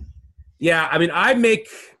 So, yeah, I mean,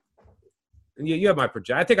 you have my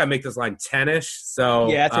project. I think I make this line 10-ish. So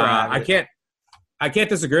yeah, that's right. I can't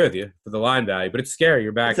disagree with you for the line value, but it's scary.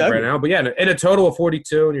 You're back right now. But yeah, in a total of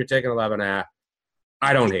 42 and you're taking 11.5,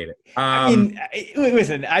 I don't hate it. I mean,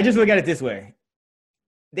 listen, I just look at it this way.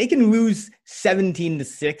 They can lose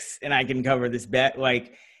 17-6 and I can cover this bet.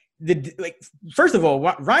 First of all,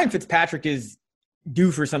 Ryan Fitzpatrick is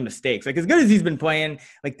due for some mistakes. Like, as good as he's been playing,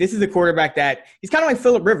 like, this is a quarterback that he's kind of like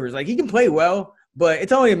Phillip Rivers. Like, he can play well, but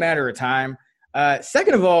it's only a matter of time.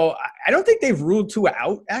 Second of all, I don't think they've ruled Tua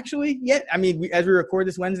out actually yet. I mean, as we record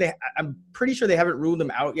this Wednesday, I'm pretty sure they haven't ruled him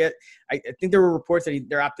out yet. I think there were reports that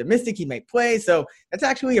they're optimistic he may play. So that's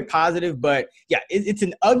actually a positive, but yeah, it's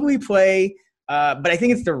an ugly play. But I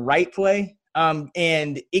think it's the right play.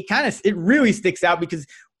 And it really sticks out because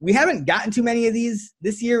we haven't gotten too many of these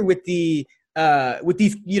this year with these,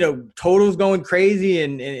 totals going crazy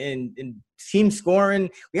and team scoring.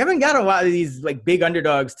 We haven't got a lot of these like big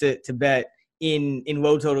underdogs to bet in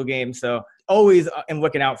low total games. So always am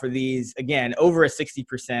looking out for these. Again, over a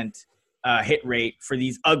 60% hit rate for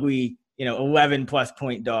these ugly, 11-plus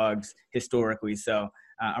point dogs historically. So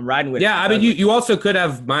I'm riding with. Yeah, I mean, you also could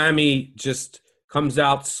have Miami just comes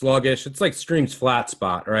out sluggish. It's like Stream's flat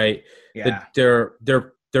spot, right? Yeah.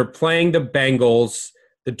 They're playing the Bengals.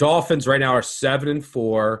 The Dolphins right now are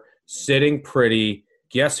 7-4, sitting pretty.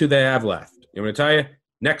 Guess who they have left? I'm going to tell you.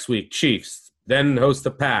 Next week, Chiefs. Then host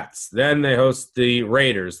the Pats. Then they host the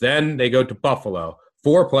Raiders. Then they go to Buffalo.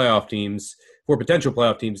 4 potential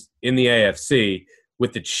playoff teams in the AFC,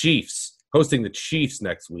 with the Chiefs hosting the Chiefs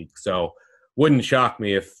next week. So wouldn't shock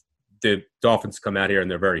me if the Dolphins come out here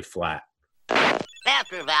and they're very flat.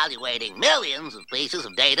 After evaluating millions of pieces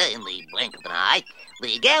of data in the blink of an eye,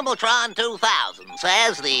 the Gambletron 2000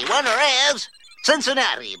 says the winner is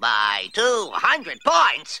Cincinnati by 200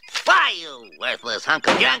 points. Why, you worthless hunk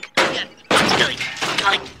of junk?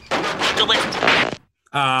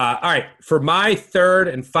 All right, for my third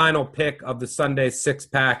and final pick of the Sunday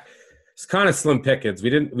six-pack, it's kind of slim pickings.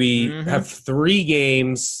 We have 3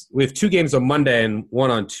 games. We have 2 games on Monday and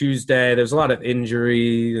 1 on Tuesday. There's a lot of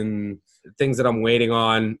injury and things that I'm waiting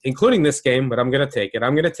on, including this game, but I'm going to take it.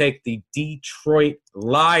 I'm going to take the Detroit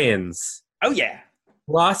Lions. Oh, yeah.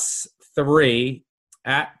 +3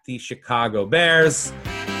 at the Chicago Bears.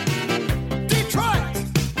 Detroit!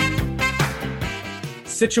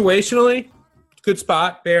 Situationally, good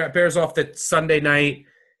spot. Bears off that Sunday night,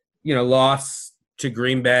 loss to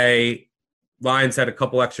Green Bay. Lions had a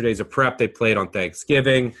couple extra days of prep. They played on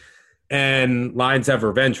Thanksgiving. And Lions have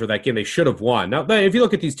revenge for that game. They should have won. Now, if you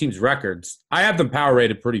look at these teams' records, I have them power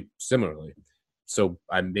rated pretty similarly. So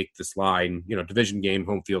I make this line, division game,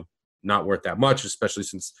 home field, not worth that much, especially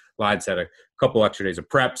since Lions had a couple extra days of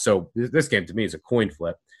prep. So this game, to me, is a coin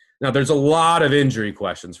flip. Now, there's a lot of injury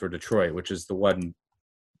questions for Detroit, which is the one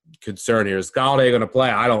concern here. Is Galladay going to play?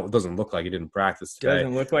 It doesn't look like he didn't practice today.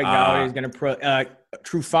 Doesn't look like Galladay is going to play.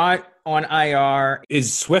 Trufant on IR.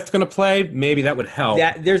 Is Swift going to play? Maybe that would help.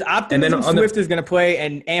 There's optimism Swift is going to play,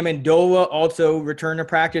 and Amendola also returned to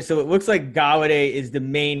practice. So it looks like Galladay is the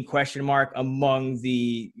main question mark among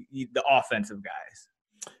the offensive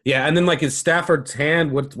guys. Yeah, and then is Stafford's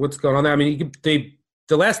hand? What's going on there? I mean,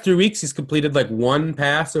 the last 3 weeks he's completed 1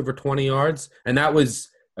 pass over 20 yards, and that was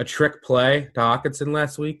a trick play to Hockenson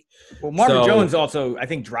last week. Well, Marvin Jones also, I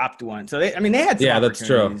think, dropped one. So they had some that's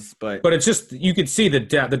true. But it's just you could see the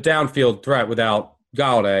downfield threat without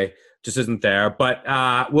Galladay just isn't there. But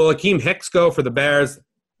will Akeem Hicks go for the Bears?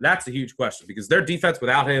 That's a huge question because their defense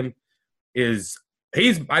without him he's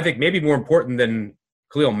I think maybe more important than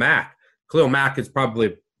Khalil Mack. Khalil Mack is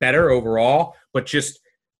probably better overall, but just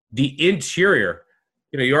the interior.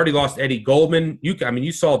 You already lost Eddie Goldman.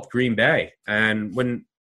 You saw Green Bay, and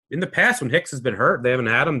in the past, when Hicks has been hurt, they haven't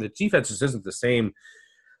had him. The defense just isn't the same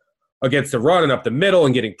against the run and up the middle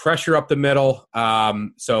and getting pressure up the middle.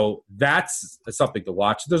 So that's something to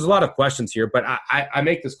watch. There's a lot of questions here, but I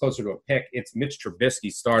make this closer to a pick. It's Mitch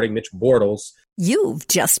Trubisky starting, Mitch Bortles. You've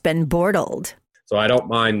just been bortled. So I don't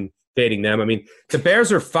mind fading them. I mean, the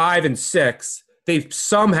Bears are 5-6. They've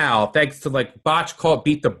somehow, thanks to botch call,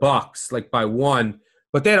 beat the Bucks by 1,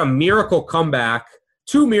 but they had a miracle comeback,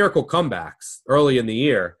 2 miracle comebacks early in the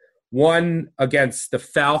year. One against the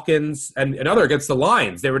Falcons and another against the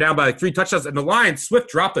Lions. They were down by 3 touchdowns, and the Lions, Swift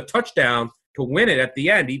dropped a touchdown to win it at the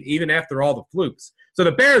end, even after all the flukes. So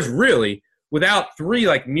the Bears really, without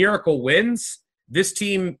 3 miracle wins, this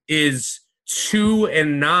team is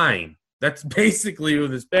 2-9. That's basically who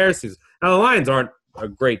this Bears is. Now the Lions aren't a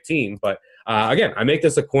great team, but again, I make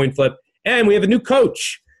this a coin flip, and we have a new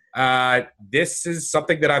coach. This is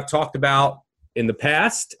something that I've talked about in the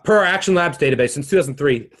past. Per our Action Labs database, since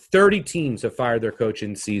 2003, 30 teams have fired their coach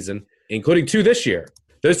in season, including 2 this year.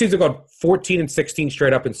 Those teams have gone 14-16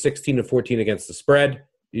 straight up and 16-14 against the spread.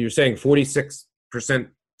 You're saying 46%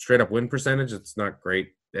 straight up win percentage. It's not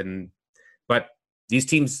great. But these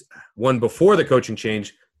teams won before the coaching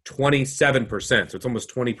change 27%, so it's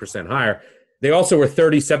almost 20% higher. They also were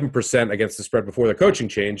 37% against the spread before the coaching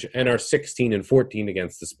change and are 16-14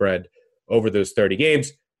 against the spread over those 30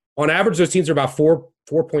 games. On average, those teams are about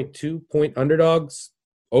 4.2 point underdogs.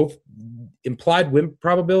 Implied win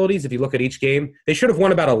probabilities, if you look at each game, they should have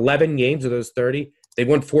won about 11 games of those 30. They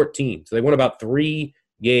won 14. So they won about 3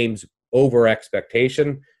 games over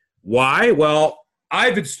expectation. Why? Well,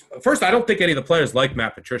 first, I don't think any of the players like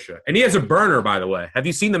Matt Patricia. And he has a burner, by the way. Have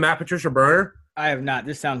you seen the Matt Patricia burner? I have not.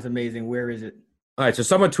 This sounds amazing. Where is it? All right, so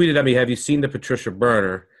someone tweeted at me, have you seen the Patricia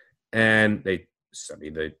burner? And they sent me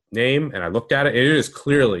the name, and I looked at it, and it is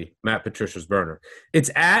clearly Matt Patricia's burner. It's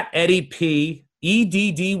at Eddie P,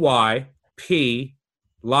 EDDY P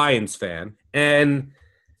Lions fan. And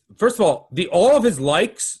first of all, all of his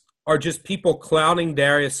likes are just people clowning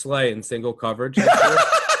Darius Slay in single coverage.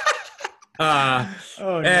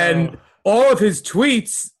 And all of his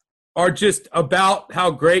tweets are just about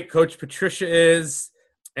how great Coach Patricia is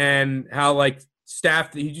and how, like,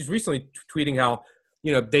 staff – he just recently tweeting how,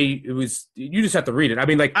 you just have to read it. I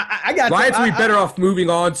mean, like, I got Lions would be better off moving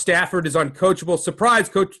on. Stafford is uncoachable. Surprise,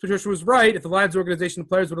 Coach Patricia was right. If the Lions organization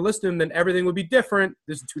players would have listened to him, then everything would be different.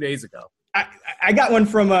 This is 2 days ago. I got one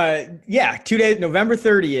from 2 days, November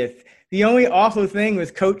 30th. The only awful thing was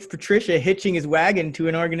Coach Patricia hitching his wagon to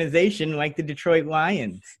an organization like the Detroit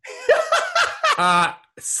Lions.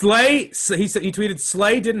 Slay, he tweeted,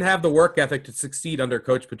 Slay didn't have the work ethic to succeed under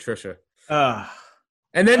Coach Patricia.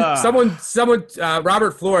 And then someone,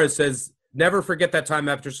 Robert Flores says, never forget that time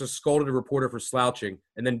Matt Patricia scolded a reporter for slouching,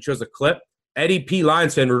 and then shows a clip. Eddie P.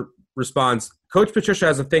 Lions fan responds, Coach Patricia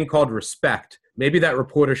has a thing called respect. Maybe that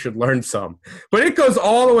reporter should learn some. But it goes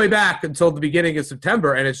all the way back until the beginning of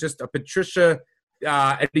September, and it's just a Patricia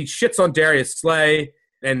and he shits on Darius Slay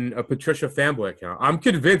and a Patricia fanboy account. I'm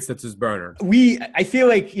convinced that's his burner. I feel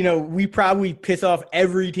like, we probably piss off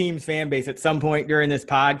every team's fan base at some point during this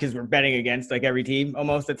pod because we're betting against, like, every team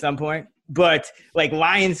almost at some point. But, like,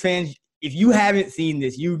 Lions fans, if you haven't seen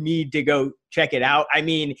this, you need to go check it out. I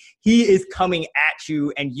mean, he is coming at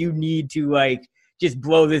you, and you need to, like, just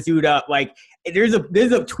blow this dude up. Like, there's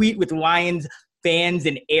a tweet with Lions fans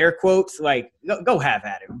in air quotes. Like, go have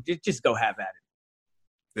at him. Just go have at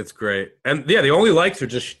it. It's great. And, yeah, the only likes are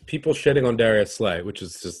just people shitting on Darius Slay, which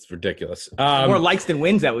is just ridiculous. More likes than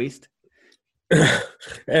wins, at least.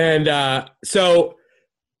 And so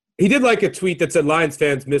he did like a tweet that said, Lions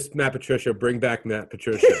fans miss Matt Patricia, bring back Matt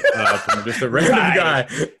Patricia. From just a random guy.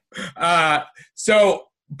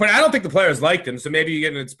 But I don't think the players liked him, so maybe you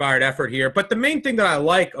get an inspired effort here. But the main thing that I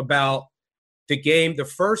like about the game, the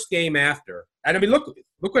first game after, and I mean, look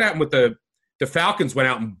what happened with the Falcons went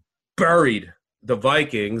out and buried the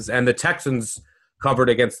Vikings, and the Texans covered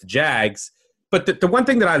against the Jags. But the one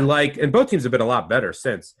thing that I like, and both teams have been a lot better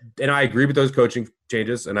since, and I agree with those coaching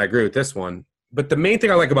changes, and I agree with this one. But the main thing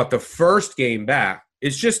I like about the first game back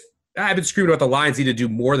is just, I've been screaming about the Lions need to do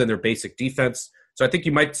more than their basic defense. So I think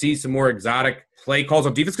you might see some more exotic play calls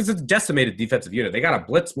on defense because it's a decimated defensive unit. They got to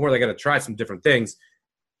blitz more. They got to try some different things.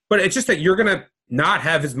 But it's just that you're going to not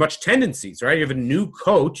have as much tendencies, right? You have a new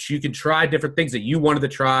coach. You can try different things that you wanted to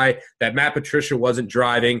try that Matt Patricia wasn't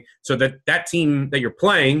driving, so that team that you're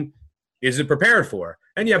playing isn't prepared for.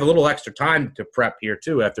 And you have a little extra time to prep here,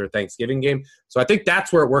 too, after a Thanksgiving game. So I think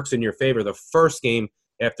that's where it works in your favor. The first game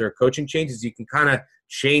after a coaching changes, you can kind of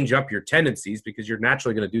change up your tendencies because you're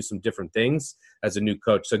naturally going to do some different things as a new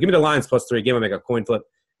coach. So give me the Lions +3. Again, I'll make a coin flip.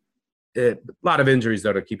 A lot of injuries,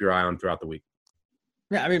 though, to keep your eye on throughout the week.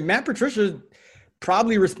 Yeah, I mean, Matt Patricia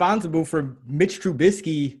probably responsible for Mitch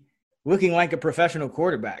Trubisky looking like a professional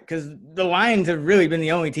quarterback because the Lions have really been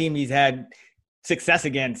the only team he's had success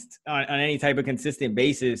against on any type of consistent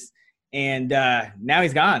basis. And now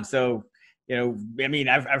he's gone. So, I mean,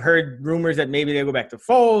 I've heard rumors that maybe they'll go back to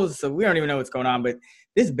Foles. So we don't even know what's going on. But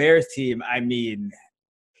this Bears team, I mean,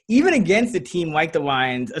 even against a team like the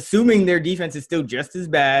Lions, assuming their defense is still just as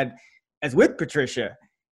bad as with Patricia,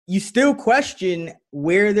 you still question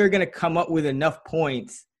where they're going to come up with enough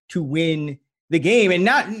points to win the game. And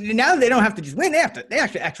now they don't have to just win. They have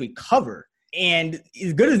to actually cover. And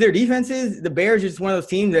as good as their defense is, the Bears are just one of those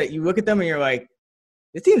teams that you look at them and you're like,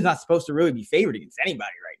 this team's not supposed to really be favored against anybody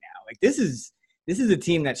right now. Like this is a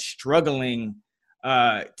team that's struggling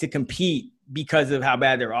to compete because of how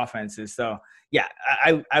bad their offense is. So yeah,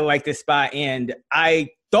 I like this spot. And I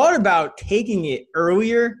thought about taking it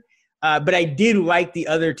earlier, but I did like the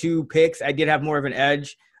other two picks. I did have more of an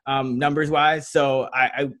edge numbers-wise, so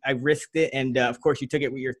I risked it. And, of course, you took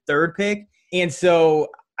it with your third pick. And so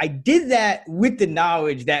I did that with the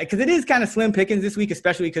knowledge that – because it is kind of slim pickings this week,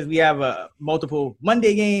 especially because we have multiple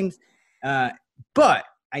Monday games. But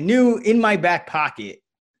I knew in my back pocket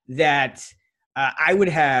that I would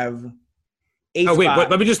have a spot. Wait,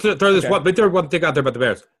 let me just throw this one thing out there about the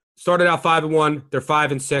Bears. Started out 5-1. They're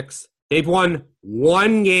 5-6. They've won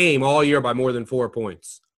one game all year by more than 4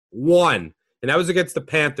 points. One. And that was against the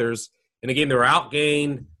Panthers. In a game they were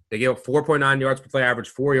outgained. They gave up 4.9 yards per play, average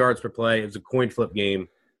 4 yards per play. It was a coin flip game.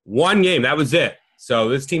 One game. That was it. So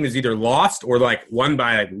this team is either lost or won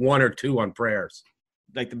by 1 or 2 on prayers.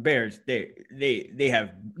 Like the Bears, they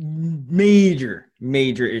have major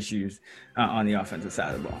issues on the offensive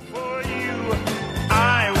side of the ball. For you,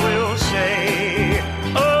 I will say,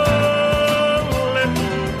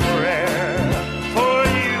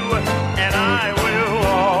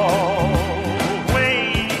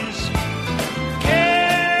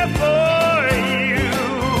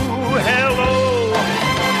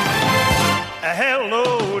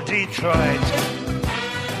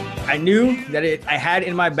 I knew that I had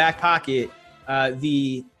in my back pocket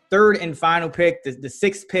the third and final pick, the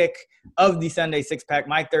sixth pick of the Sunday six-pack,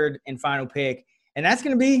 my third and final pick. And that's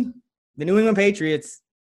going to be the New England Patriots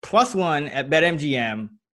 +1 at BetMGM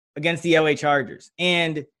against the LA Chargers.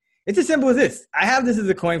 And it's as simple as this. I have this as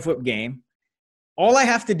a coin flip game. All I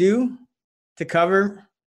have to do to cover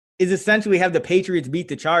is essentially have the Patriots beat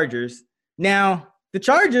the Chargers. Now, the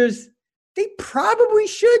Chargers, they probably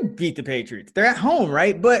should beat the Patriots. They're at home,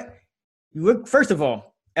 right? But you look, first of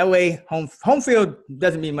all, LA home field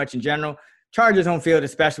doesn't mean much in general. Chargers home field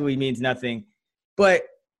especially means nothing. But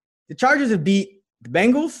the Chargers have beat the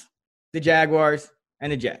Bengals, the Jaguars,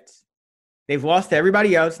 and the Jets. They've lost to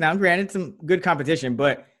everybody else. Now, granted, some good competition,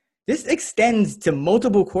 but this extends to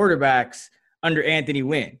multiple quarterbacks under Anthony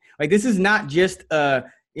Wynn. Like, this is not just a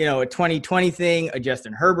 2020 thing, a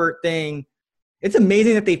Justin Herbert thing. It's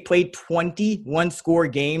amazing that they've played 21-score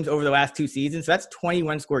games over the last 2 seasons. So that's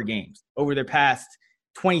 21-score games over their past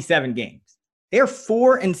 27 games. They are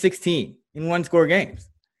 4-16 in one-score games.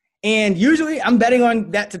 And usually I'm betting on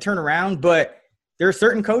that to turn around, but there are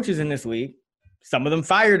certain coaches in this league, some of them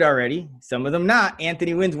fired already, some of them not.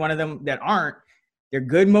 Anthony Wynn's one of them that aren't. They're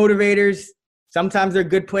good motivators. Sometimes they're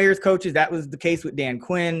good players, coaches. That was the case with Dan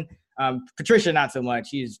Quinn. Patricia, not so much.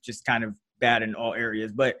 He's just kind of bad in all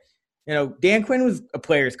areas. But, Dan Quinn was a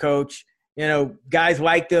player's coach. Guys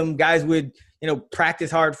liked him. Guys would,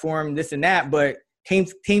 practice hard for him, this and that. But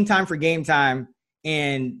came time for game time,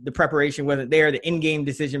 and the preparation wasn't there. The in-game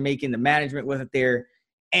decision-making, the management wasn't there.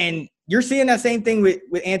 And you're seeing that same thing with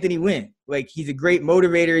Anthony Wynn. Like, he's a great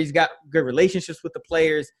motivator. He's got good relationships with the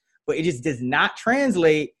players. But it just does not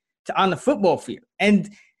translate to on the football field. And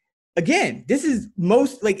again, this is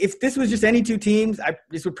if this was just any two teams,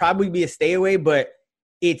 this would probably be a stay away, but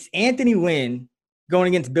it's Anthony Wynn going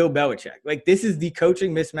against Bill Belichick. Like, this is the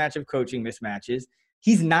coaching mismatch of coaching mismatches.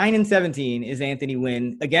 He's 9-17 is Anthony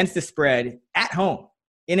Wynn against the spread at home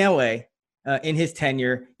in LA in his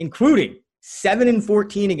tenure, including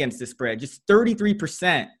 7-14 against the spread, just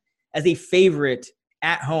 33% as a favorite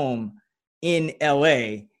at home in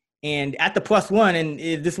LA. And at the +1,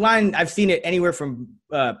 and this line, I've seen it anywhere from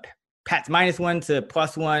Pat's -1 to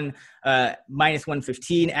 +1,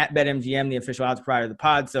 -115 at BetMGM, the official odds provider of the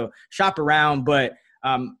pod. So shop around, but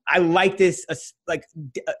I like this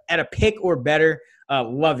at a pick or better.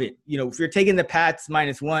 Love it. If you're taking the Pats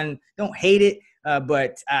 -1, don't hate it,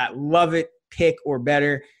 but love it, pick or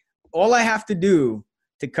better. All I have to do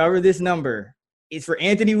to cover this number is for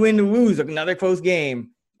Anthony Wynn to lose another close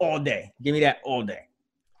game all day. Give me that all day.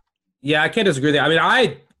 Yeah, I can't disagree with that. I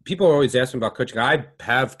mean, people always ask me about coaching. I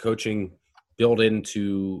have coaching built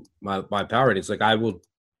into my power ratings. Like, I will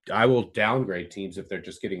downgrade teams if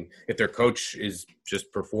their coach is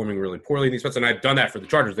just performing really poorly in these spots. And I've done that for the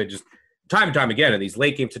Chargers. They just time and time again in these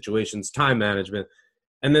late game situations, time management,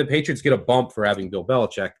 and the Patriots get a bump for having Bill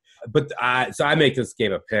Belichick. But so I make this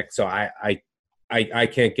game a pick. So I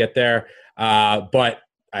can't get there. But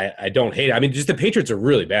I don't hate it. I mean, just the Patriots are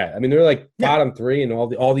really bad. I mean, they're like bottom 3 in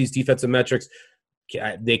all these defensive metrics.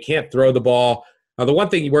 They can't throw the ball. Now, the one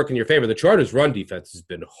thing you work in your favor, the Chargers' run defense has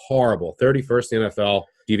been horrible. 31st in the NFL,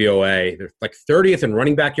 DVOA. They're like 30th in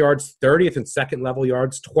running back yards, 30th in second-level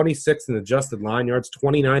yards, 26th in adjusted line yards,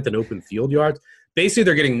 29th in open field yards. Basically,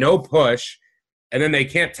 they're getting no push, and then they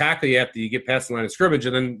can't tackle you after you get past the line of scrimmage,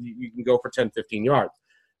 and then you can go for 10, 15 yards.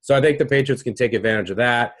 So I think the Patriots can take advantage of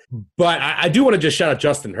that. But I do want to just shout out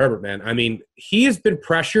Justin Herbert, man. I mean, he has been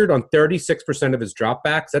pressured on 36% of his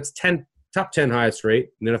dropbacks. That's top 10 highest rate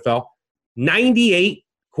in the NFL. 98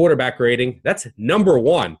 quarterback rating. That's number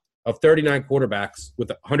 1 of 39 quarterbacks with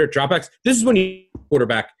 100 dropbacks. This is when your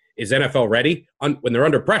quarterback is NFL ready when they're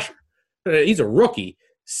under pressure. He's a rookie.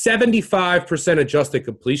 75% adjusted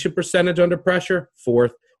completion percentage under pressure,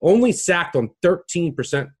 4th. Only sacked on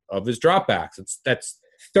 13% of his dropbacks. That's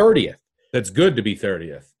 30th. That's good to be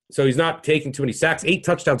 30th. So he's not taking too many sacks. 8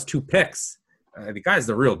 touchdowns, 2 picks. The guy's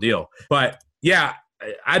the real deal. But, yeah,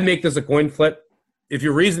 I'd make this a coin flip. If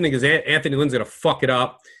your reasoning is Anthony Lynn's going to fuck it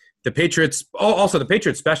up, the Patriots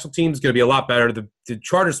special teams is going to be a lot better. The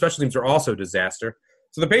Chargers special teams are also a disaster.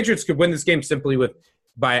 So the Patriots could win this game simply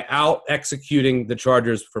by out-executing the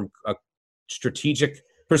Chargers from a strategic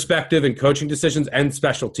perspective and coaching decisions and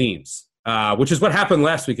special teams. Which is what happened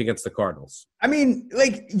last week against the Cardinals. I mean,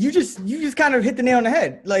 like, you just kind of hit the nail on the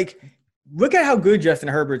head. Like, look at how good Justin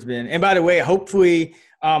Herbert's been. And by the way, hopefully,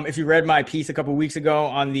 if you read my piece a couple weeks ago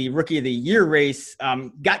on the Rookie of the Year race,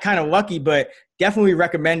 got kind of lucky, but definitely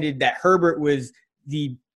recommended that Herbert was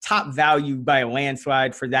the top value by a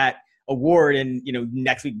landslide for that award. And,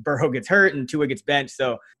 next week Burrow gets hurt and Tua gets benched.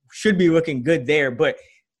 So should be looking good there. But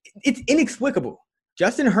it's inexplicable.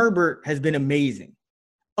 Justin Herbert has been amazing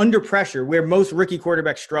under pressure where most rookie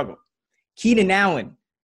quarterbacks struggle. Keenan Allen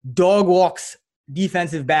dog walks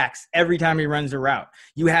defensive backs every time he runs a route.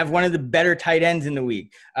 You have one of the better tight ends in the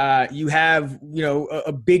league. You have,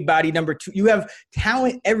 a big body number 2. You have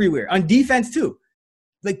talent everywhere on defense too.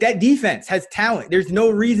 Like, that defense has talent. There's no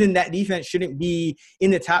reason that defense shouldn't be in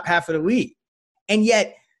the top half of the league. And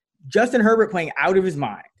yet Justin Herbert playing out of his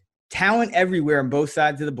mind, talent everywhere on both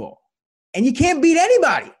sides of the ball. And you can't beat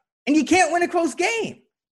anybody, and you can't win a close game.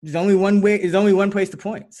 There's only one way. There's only one place to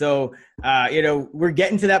point. So, we're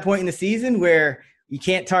getting to that point in the season where you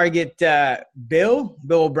can't target Bill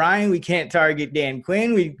O'Brien. We can't target Dan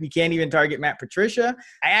Quinn. We can't even target Matt Patricia.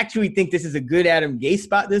 I actually think this is a good Adam Gase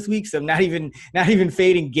spot this week. So I'm not even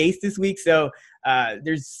fading Gase this week. So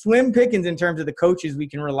there's slim pickings in terms of the coaches we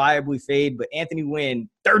can reliably fade. But Anthony Wynn,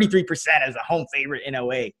 33% as a home favorite in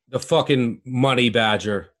LA. The fucking money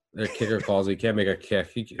badger. Their kicker calls. He can't make a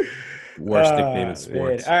kick. Worst nickname in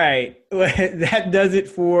sports. Man. All right. That does it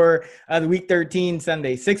for the Week 13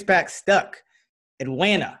 Sunday. 6-pack stuck.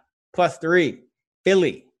 Atlanta, +3.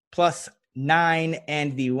 Philly, +9.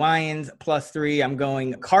 And the Lions, +3. I'm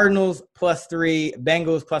going Cardinals, +3.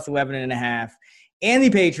 Bengals, +11.5. And the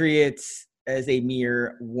Patriots as a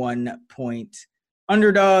mere 1-point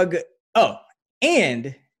underdog. Oh,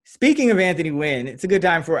 and speaking of Anthony Wynn, it's a good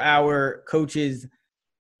time for our coaches'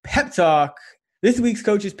 pep talk. This week's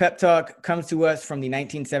coach's pep talk comes to us from the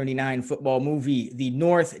 1979 football movie, The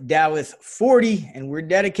North Dallas 40, and we're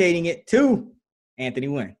dedicating it to Anthony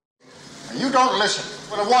Wynn. You don't listen.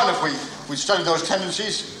 Would have won if we studied those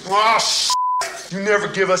tendencies. Oh, you never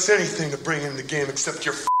give us anything to bring in the game except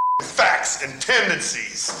your facts and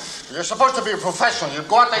tendencies. You're supposed to be a professional. You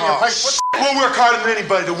go out there and you play football. We'll work harder than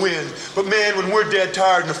anybody to win. But, man, when we're dead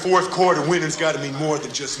tired in the fourth quarter, winning's got to mean more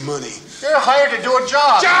than just money. You're hired to do a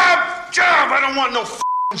job. Job! I don't want no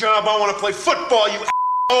job. I want to play football, you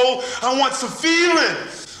asshole. I want some feeling.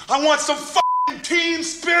 I want some team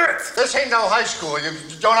spirit. This ain't no high school. You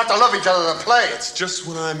don't have to love each other to play. It's just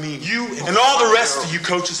what I mean. You and all the rest of you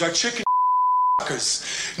coaches are chicken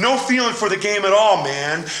no feeling for the game at all,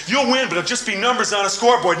 man. You'll win, but it'll just be numbers on a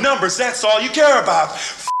scoreboard. Numbers, that's all you care about.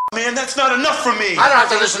 Man, that's not enough for me. I don't have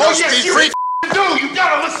to listen to those yes, you do. You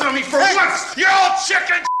gotta listen to me for once. You're all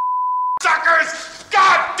chicken suckers.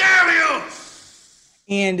 God damn you.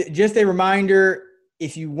 And just a reminder,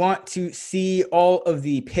 if you want to see all of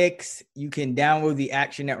the picks, you can download the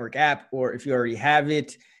Action Network app, or if you already have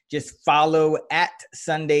it, just follow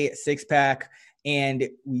 @Sunday 6-pack. And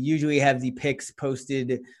we usually have the picks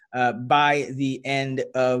posted by the end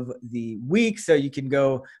of the week. So you can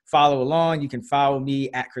go follow along. You can follow me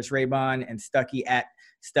 @Chris Raybon and Stuckey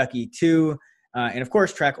 @Stuckey2. And, of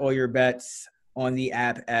course, track all your bets on the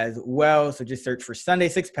app as well. So just search for Sunday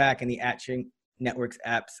 6-pack in the Action Network's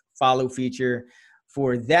app's follow feature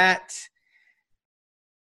for that.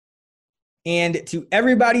 And to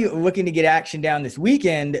everybody looking to get action down this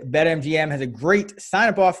weekend, BetMGM has a great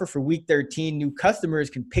sign-up offer for Week 13. New customers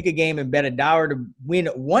can pick a game and bet $1 to win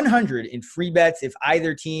 $100 in free bets if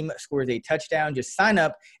either team scores a touchdown. Just sign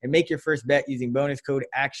up and make your first bet using bonus code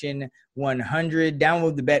ACTION100.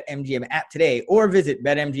 Download the BetMGM app today or visit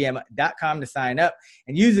BetMGM.com to sign up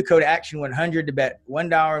and use the code ACTION100 to bet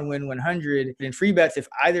 $1 and win $100 in free bets if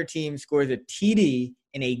either team scores a TD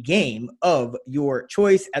in a game of your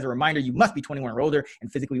choice. As a reminder, you must be 21 or older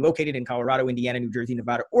and physically located in Colorado, Indiana, New Jersey,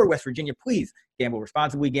 Nevada, or West Virginia. Please gamble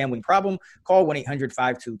responsibly. Gambling problem? Call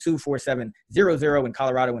 1-800-522-4700 in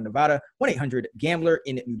Colorado and Nevada, 1-800-GAMBLER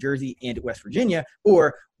in New Jersey and West Virginia,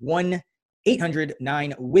 or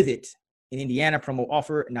 1-800-9-WITH-IT in Indiana. Promo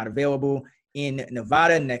offer not available in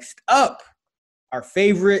Nevada. Next up, our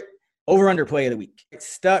favorite over-under play of the week. It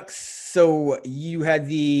stuck. So you had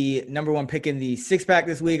the number one pick in the 6-pack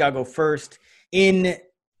this week. I'll go first. In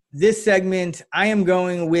this segment, I am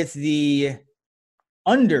going with the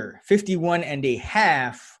under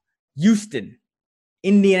 51.5 Houston,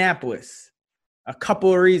 Indianapolis. A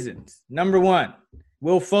couple of reasons. Number one,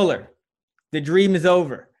 Will Fuller. The dream is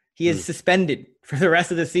over. He is suspended for the rest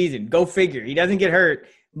of the season. Go figure. He doesn't get hurt,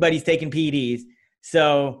 but he's taking PEDs.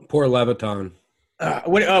 So poor Leviton.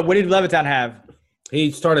 What did Leviton have?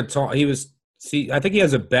 He started talking. I think he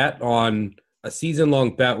has a bet on a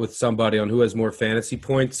season-long bet with somebody on who has more fantasy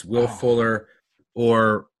points, Will Fuller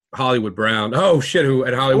or Hollywood Brown. Oh shit!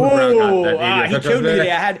 And Hollywood Brown got that. He killed me.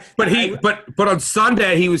 But on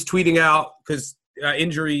Sunday he was tweeting out because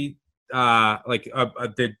injury,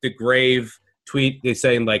 the grave tweet. They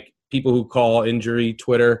saying like people who call injury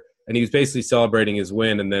Twitter, and he was basically celebrating his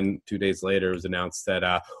win. And then 2 days later, it was announced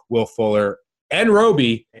that Will Fuller and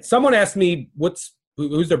Roby. Someone asked me what's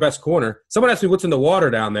who's their best corner? Someone asked me what's in the water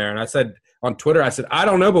down there, and I said on Twitter, I said, I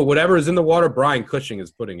don't know, but whatever is in the water, Brian Cushing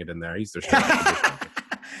is putting it in there. He's their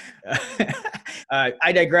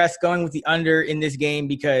I digress, going with the under in this game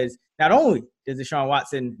because not only does Deshaun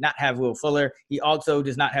Watson not have Will Fuller, he also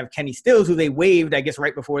does not have Kenny Stills, who they waived, I guess,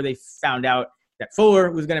 right before they found out that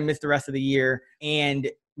Fuller was going to miss the rest of the year, and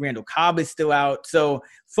Randall Cobb is still out. So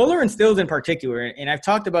Fuller and Stills in particular, and I've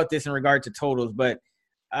talked about this in regard to totals, but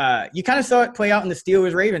you kind of saw it play out in the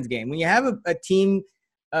Steelers-Ravens game. When you have a team,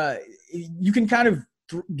 you can kind of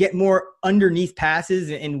get more underneath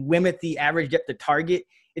passes and limit the average depth of target.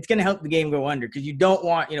 It's going to help the game go under because you don't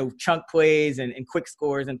want, chunk plays and quick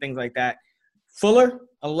scores and things like that. Fuller,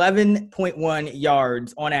 11.1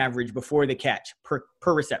 yards on average before the catch per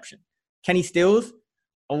reception. Kenny Stills,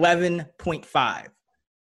 11.5.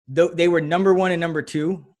 They were number 1 and number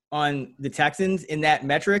 2 on the Texans in that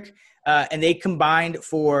metric, and they combined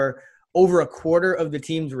for over a quarter of the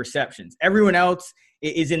team's receptions. Everyone else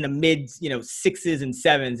is in the mid, 6s and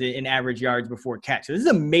 7s in average yards before catch. So this is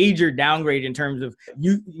a major downgrade in terms of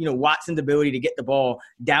Watson's ability to get the ball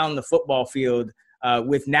down the football field.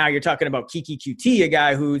 With now you're talking about Kiki QT, a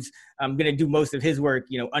guy who's going to do most of his work,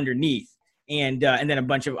 underneath, and then a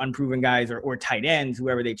bunch of unproven guys or tight ends,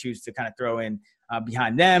 whoever they choose to kind of throw in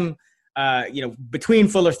behind them. Between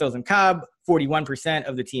Fuller, Stills, and Cobb, 41%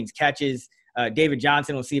 of the team's catches. David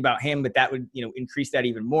Johnson, we'll see about him, but that would, increase that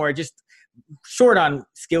even more. Just short on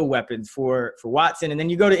skill weapons for Watson. And then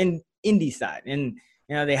you go to Indy side, and,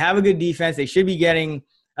 they have a good defense. They should be getting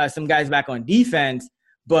some guys back on defense,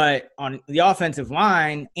 but on the offensive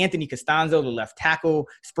line, Anthony Costanzo, the left tackle,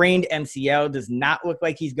 sprained MCL, does not look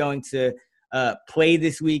like he's going to play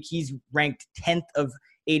this week. He's ranked 10th of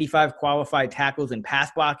 85 qualified tackles in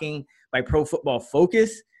pass blocking by Pro Football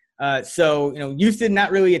Focus. So, Houston,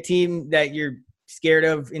 not really a team that you're scared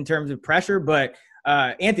of in terms of pressure, but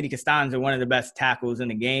Anthony Costanzo, one of the best tackles in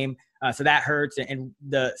the game. So that hurts. And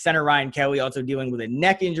the center, Ryan Kelly, also dealing with a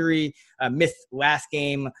neck injury, missed last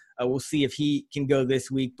game. We'll see if he can go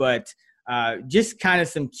this week, but just kind of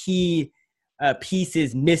some key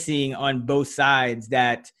pieces missing on both sides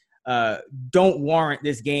that don't warrant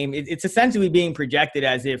this game. It's essentially being projected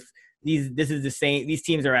as if these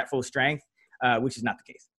teams are at full strength, which is not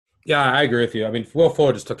the case. Yeah, I agree with you. I mean, Will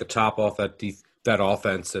Fuller just took the top off that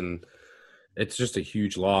offense, and it's just a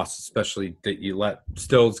huge loss, especially that you let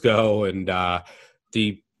Stills go. And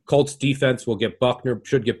the Colts defense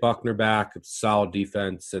should get Buckner back. It's a solid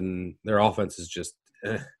defense, and their offense is just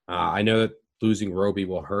I know that losing Roby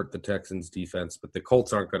will hurt the Texans defense, but the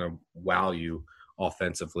Colts aren't going to wow you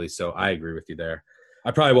offensively. So I agree with you there.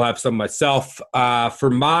 I probably will have some myself.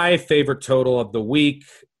 For my favorite total of the week,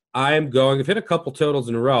 I've hit a couple totals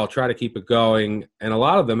in a row. I'll try to keep it going. And a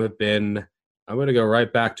lot of them have been, I'm going to go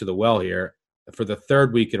right back to the well here. For the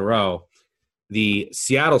third week in a row, the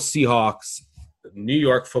Seattle Seahawks, New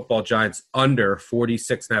York Football Giants under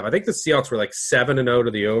 46.5. I think the Seahawks were like 7-0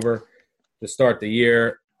 to the over to start the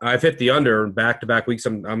year. I've hit the under in back-to-back weeks.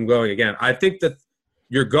 I'm going again. I think that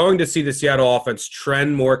you're going to see the Seattle offense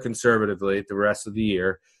trend more conservatively the rest of the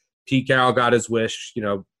year. Pete Carroll got his wish.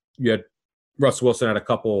 You had Russell Wilson had a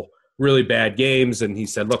couple really bad games, and he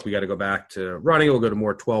said, look, we got to go back to running. We'll go to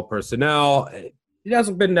more 12 personnel. It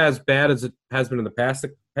hasn't been as bad as it has been in the past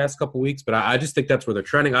couple of weeks, but I just think that's where they're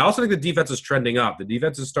trending. I also think the defense is trending up. The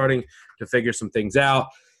defense is starting to figure some things out.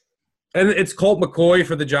 And it's Colt McCoy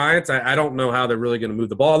for the Giants. I don't know how they're really going to move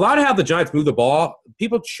the ball. A lot of how the Giants move the ball,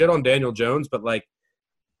 people shit on Daniel Jones, but,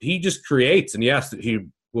 he just creates. And, yes, he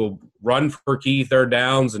will run for key third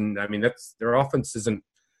downs. And, I mean, that's their offense isn't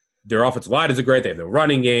 – their offensive line isn't great. They have no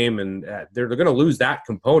running game, and they're going to lose that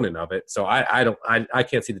component of it. So I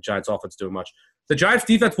can't see the Giants' offense doing much. The Giants'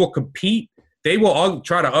 defense will compete. They will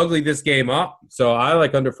try to ugly this game up. So I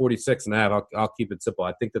like under 46.5. I'll keep it simple.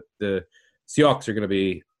 I think that the Seahawks are going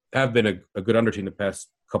to have been a good under team the past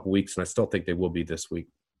couple weeks, and I still think they will be this week.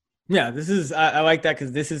 Yeah, I like that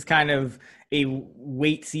because this is kind of a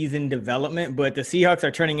late season development, but the Seahawks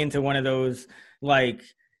are turning into one of those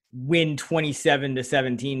win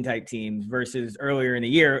 27-17 type teams versus earlier in the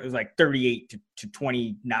year it was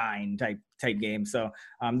 38-29 type game. So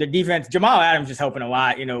their defense, Jamal Adams just helping a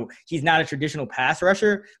lot. He's not a traditional pass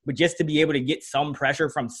rusher, but just to be able to get some pressure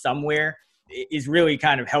from somewhere is really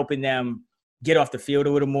kind of helping them get off the field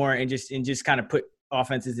a little more and just kind of put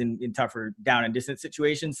offenses in tougher down and distance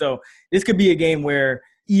situations. So this could be a game where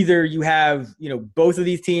either you have both of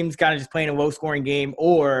these teams kind of just playing a low scoring game,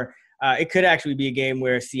 or it could actually be a game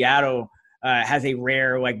where Seattle has a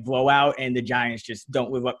rare blowout and the Giants just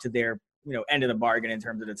don't live up to their end of the bargain in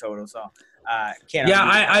terms of the total. So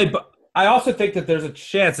I also think that there's a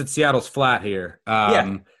chance that Seattle's flat here.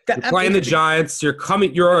 You're playing the Giants.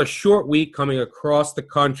 You're on a short week coming across the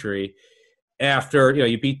country after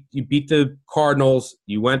you beat the Cardinals.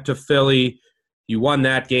 You went to Philly. You won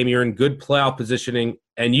that game. You're in good playoff positioning,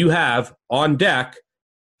 and you have on deck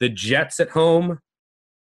the Jets at home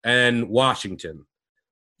and Washington.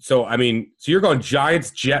 So you're going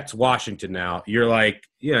Giants, Jets, Washington now. You're like,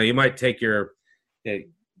 you might take your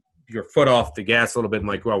foot off the gas a little bit and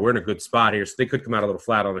like, well, we're in a good spot here. So they could come out a little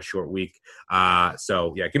flat on a short week.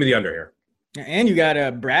 Give me the under here. And you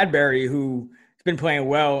got Bradbury, who's been playing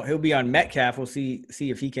well. He'll be on Metcalf. We'll see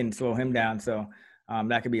if he can slow him down. So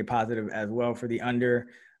that could be a positive as well for the under.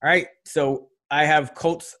 All right. So I have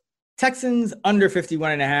Colts, Texans under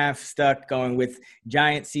 51.5 stuck, going with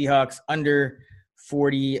Giants, Seahawks under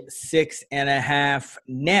 46.5.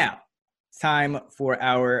 Now it's time for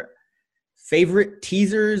our favorite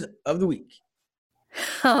teasers of the week.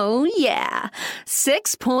 Oh, yeah.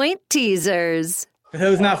 6-point teasers. For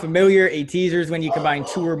those not familiar, a teaser is when you combine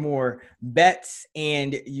 2 or more bets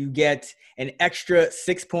and you get an extra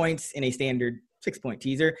 6 points in a standard 6-point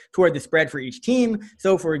teaser toward the spread for each team.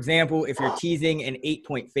 So, for example, if you're teasing an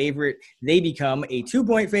 8-point favorite, they become a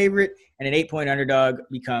 2-point favorite, and an 8-point underdog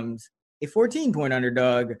becomes a 14-point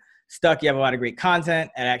underdog. Stuck, you have a lot of great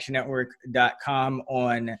content at actionnetwork.com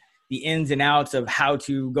on the ins and outs of how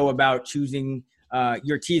to go about choosing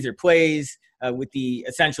your teaser plays with the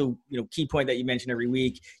essential key point that you mention every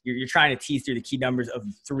week. You're trying to tease through the key numbers of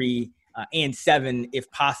 3 and 7 if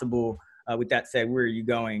possible. With that said, where are you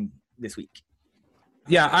going this week?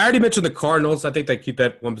 Yeah, I already mentioned the Cardinals. I think they keep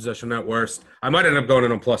that one possession at worst. I might end up going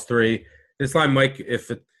in on +3. This line, Mike, if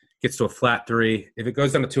it gets to a flat 3, if it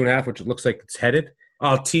goes down to 2.5, which it looks like it's headed,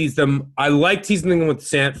 I'll tease them. I like teasing them with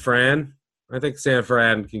San Fran. I think San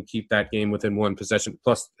Fran can keep that game within one possession,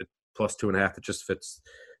 plus 2.5. It just fits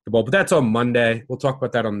the ball. But that's on Monday. We'll talk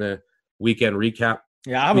about that on the weekend recap.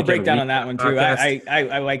 Yeah, I'll have a breakdown on that one, too.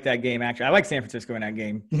 I like that game, actually. I like San Francisco in that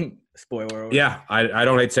game. Spoiler alert. Yeah, I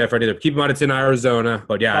don't hate San Fran either. Keep in mind it's in Arizona.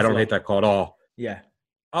 But, yeah, I don't hate that call at all. Yeah.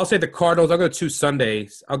 I'll say the Cardinals. I'll go 2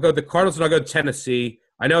 Sundays. I'll go the Cardinals and I'll go Tennessee.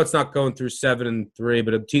 I know it's not going through 7 and 3,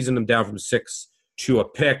 but I'm teasing them down from 6 to a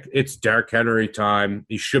pick. It's Derrick Henry time.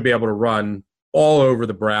 He should be able to run all over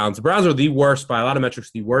the Browns. The Browns are the worst, by a lot of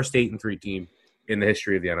metrics, the worst 8-3 team in the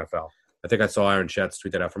history of the NFL. I think I saw Aaron Schatz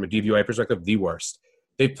tweet that out from a DVOA perspective, the worst.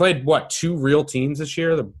 They've played, 2 real teams this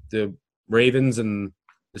year, the Ravens and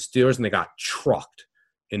the Steelers, and they got trucked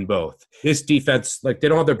in both. This defense, they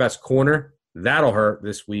don't have their best corner. That'll hurt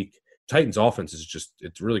this week. Titans offense is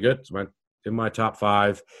it's really good. It's in my top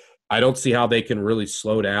 5. I don't see how they can really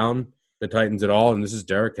slow down the Titans at all, and this is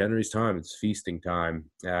Derrick Henry's time. It's feasting time.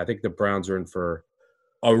 I think the Browns are in for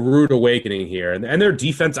a rude awakening here. And their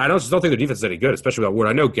defense, I just don't think their defense is any good, especially without Ward.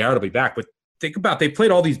 I know Garrett will be back, but think about they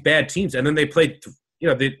played all these bad teams, and then they played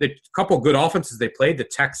the couple good offenses they played, the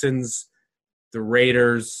Texans, the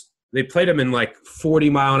Raiders. They played them in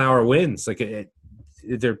 40-mile-an-hour winds. Their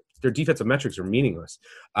defensive metrics are meaningless.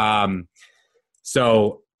 Give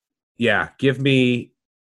me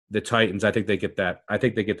the Titans. I think they get that. I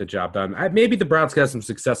think they get the job done. Maybe the Browns can have some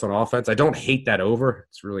success on offense. I don't hate that over.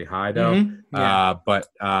 It's really high, though. Mm-hmm. Yeah.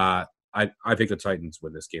 I think the Titans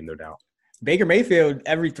win this game, no doubt. Baker Mayfield,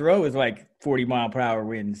 every throw is 40-mile-per-hour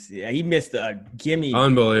winds. Yeah, he missed a gimme.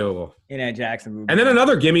 Unbelievable. In that Jacksonville. And then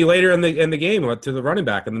another gimme later in the game to the running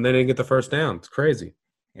back, and then they didn't get the first down. It's crazy.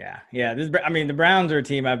 Yeah. The Browns are a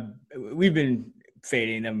team we've been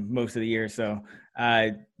fading them most of the year, so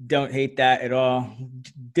I don't hate that at all.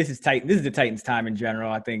 This is tight. This is the Titans' time in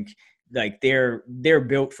general. I think they're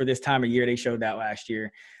built for this time of year. They showed that last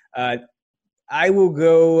year. I will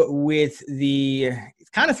go with it's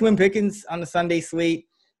kind of slim pickings on the Sunday slate,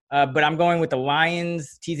 but I'm going with the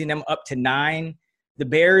Lions, teasing them up to 9. The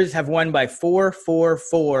Bears have won by 4, 4,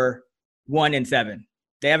 4, 1, and 7.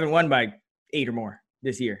 They haven't won by 8 or more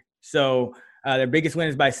this year. So their biggest win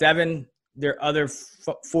is by 7. Their other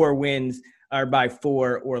 4 wins are by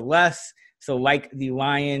 4 or less. So like the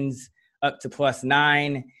Lions, up to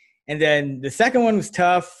 +9. And then the second one was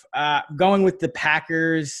tough, going with the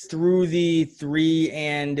Packers through the 3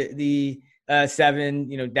 and the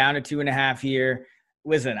 7, down to 2.5 here.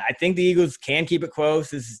 Listen, I think the Eagles can keep it close.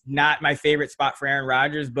 This is not my favorite spot for Aaron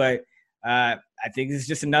Rodgers, but I think this is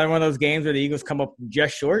just another one of those games where the Eagles come up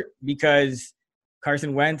just short because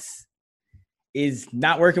Carson Wentz is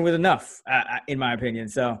not working with enough, in my opinion.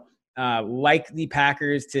 So like the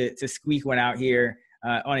Packers to squeak one out here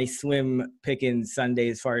on a slim pickings Sunday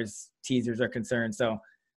as far as teasers are concerned. So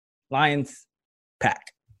Lions, Pack.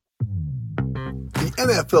 The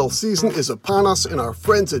NFL season is upon us, and our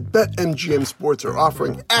friends at BetMGM Sports are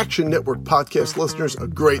offering Action Network podcast listeners a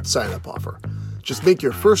great sign-up offer. Just make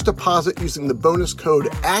your first deposit using the bonus code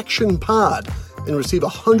ACTIONPOD and receive a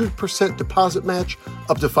 100% deposit match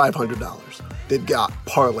up to $500. They've got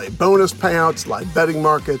parlay bonus payouts, live betting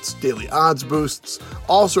markets, daily odds boosts,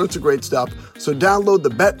 all sorts of great stuff. So download the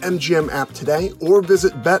BetMGM app today or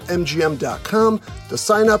visit BetMGM.com to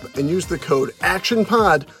sign up and use the code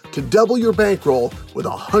ACTIONPOD to double your bankroll with a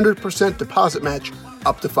 100% deposit match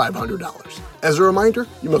up to $500. As a reminder,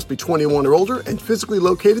 you must be 21 or older and physically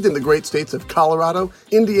located in the great states of Colorado,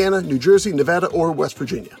 Indiana, New Jersey, Nevada, or West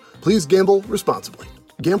Virginia. Please gamble responsibly.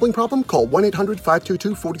 Gambling problem? Call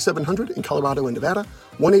 1-800-522-4700 in Colorado and Nevada,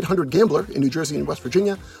 1-800-GAMBLER in New Jersey and West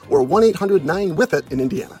Virginia, or 1-800-9-WITH-IT in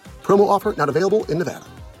Indiana. Promo offer not available in Nevada.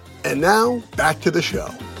 And now, back to the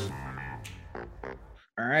show.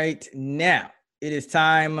 All right, now it is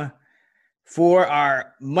time for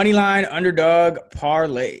our Moneyline Underdog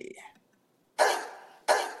Parlay.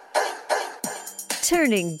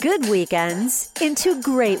 Turning good weekends into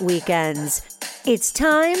great weekends. It's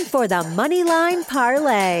time for the Moneyline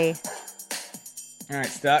Parlay. All right,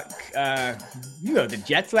 Stuck. You go the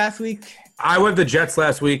Jets last week? I went the Jets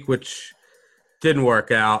last week, which didn't work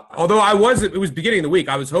out. Although it was beginning of the week.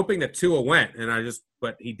 I was hoping that Tua went,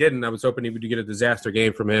 but he didn't. I was hoping he would get a disaster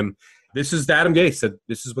game from him. This is Adam Gase said.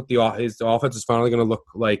 This is what his offense is finally going to look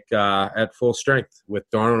like at full strength with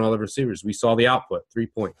Darnold and all the receivers. We saw the output, 3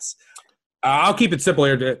 points. I'll keep it simple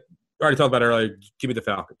here. I already talked about it earlier. Give me the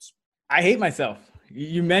Falcons. I hate myself.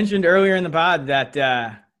 You mentioned earlier in the pod that,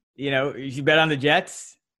 if you bet on the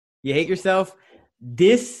Jets, you hate yourself.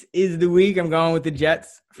 This is the week I'm going with the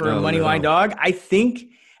Jets for a Moneyline dog. I think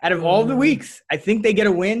out of all the weeks, I think they get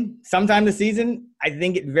a win sometime this season. I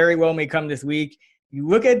think it very well may come this week. You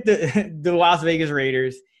look at the Las Vegas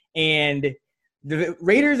Raiders, and the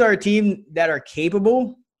Raiders are a team that are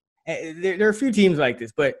capable. There are a few teams like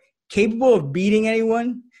this, but capable of beating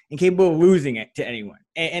anyone and capable of losing it to anyone.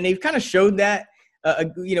 And they've kind of showed that,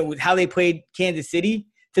 with how they played Kansas City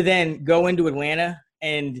to then go into Atlanta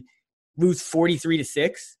and lose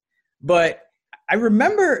 43-6. But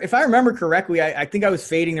if I remember correctly, I think I was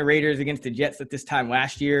fading the Raiders against the Jets at this time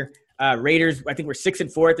last year. Raiders, I think, were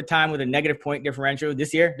 6-4 at the time with a negative point differential.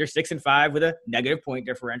 This year, they're 6-5 with a negative point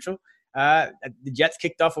differential. The Jets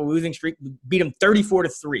kicked off a losing streak, beat them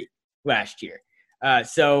 34-3 last year.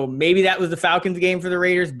 So maybe that was the Falcons game for the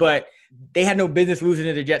Raiders, but they had no business losing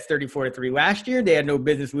to the Jets 34-3 last year. They had no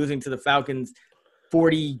business losing to the Falcons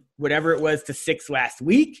 40-6 last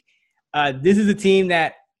week. This is a team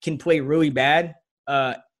that can play really bad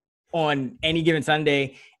on any given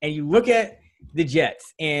Sunday. And you look at the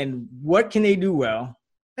Jets and what can they do well?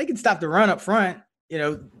 They can stop the run up front,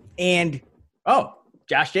 and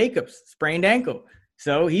Josh Jacobs sprained ankle.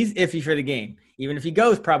 So he's iffy for the game. Even if he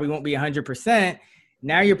goes, probably won't be 100%.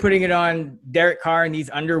 Now you're putting it on Derek Carr and this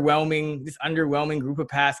underwhelming group of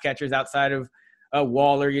pass catchers outside of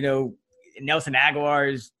Waller. Nelson Aguilar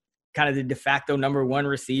is kind of the de facto number one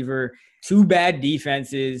receiver. Two bad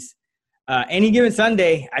defenses. Any given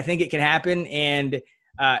Sunday, I think it can happen. And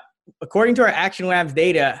according to our Action Labs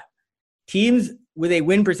data, teams with a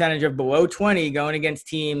win percentage of below 20 going against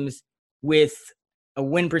teams with a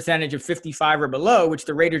win percentage of 55 or below, which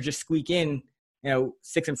the Raiders just squeak in,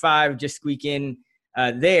 6-5, just squeak in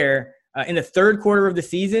there. In the third quarter of the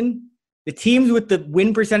season, the teams with the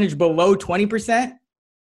win percentage below 20%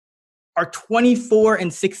 are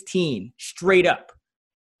 24-16 straight up.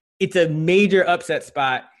 It's a major upset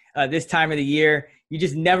spot this time of the year. You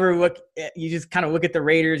just never look – you just kind of look at the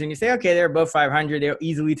Raiders and you say, okay, they're above 500. They'll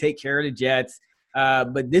easily take care of the Jets.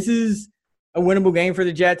 But this is a winnable game for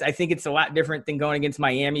the Jets. I think it's a lot different than going against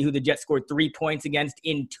Miami, who the Jets scored 3 points against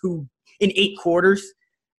in 8 quarters.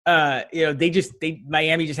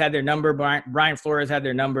 Miami just had their number. Brian Flores had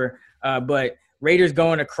their number. But Raiders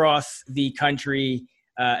going across the country,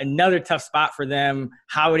 another tough spot for them.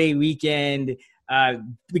 Holiday weekend,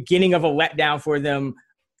 beginning of a letdown for them.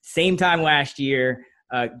 Same time last year,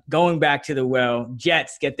 going back to the well.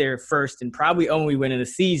 Jets get their first and probably only win of the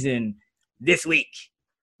season this week.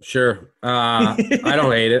 Sure. I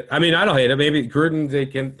don't hate it. I don't hate it. Maybe Gruden,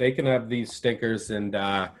 they can have these stinkers and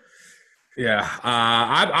I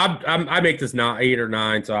make this not 8 or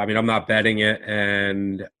 9, so I'm not betting it,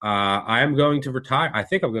 and I am going to retire. I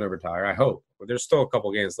think I'm going to retire. I hope. But there's still a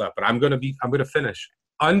couple games left, but I'm going to finish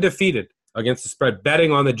undefeated against the spread,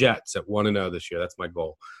 betting on the Jets at 1-0 this year. That's my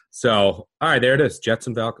goal. So, all right, there it is, Jets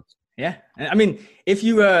and Falcons. Yeah, if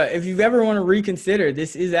you ever want to reconsider,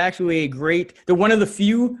 this is actually one of the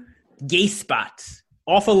few Gase spots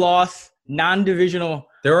off a loss, non-divisional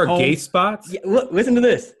There are Gase spots? Yeah, listen to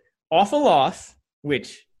this. Off a loss,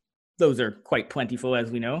 which those are quite plentiful,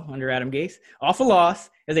 as we know, under Adam Gase. Off a loss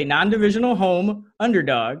as a non-divisional home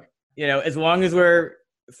underdog, as long as we're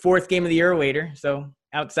fourth game of the year or later, so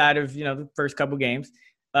outside of, the first couple games,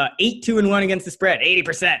 8-2-1 against the spread,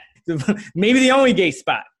 80%. Maybe the only Gase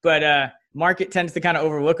spot, but market tends to kind of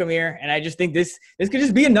overlook them here. And I just think this could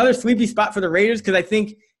just be another sleepy spot for the Raiders, because I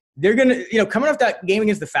think they're going to, coming off that game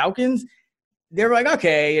against the Falcons, they're like,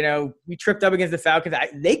 okay, we tripped up against the Falcons.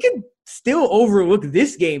 They could still overlook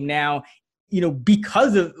this game now,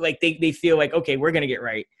 because of they feel like, okay, we're going to get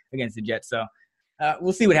right against the Jets. So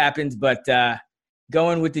we'll see what happens. But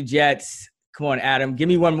going with the Jets, come on, Adam, give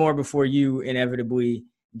me one more before you inevitably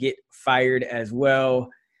get fired as well.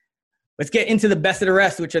 Let's get into the best of the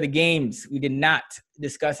rest, which are the games we did not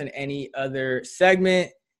discuss in any other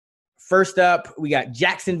segment. First up, we got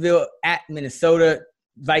Jacksonville at Minnesota.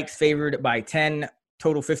 Vikes favored by 10,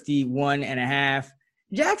 total 51.5.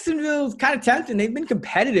 Jacksonville's kind of tempting. They've been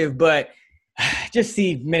competitive, but just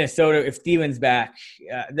see Minnesota, if Thielen's back,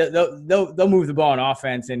 they'll move the ball on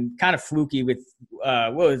offense, and kind of fluky with,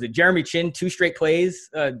 Jeremy Chin, 2 straight plays,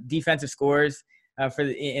 defensive scores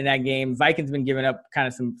in that game. Vikings been giving up kind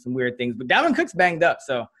of some weird things, but Dalvin Cook's banged up,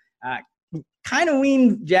 so kind of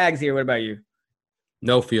lean Jags here. What about you?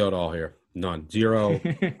 No feel at all here. None. 0.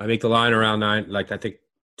 I make the line around 9, I think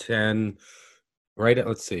 10. Right at,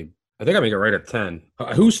 let's see. I think I make it right at 10.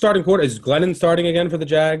 Who's starting quarter? Is Glennon starting again for the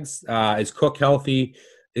Jags? Is Cook healthy?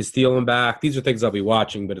 Is Thielen back? These are things I'll be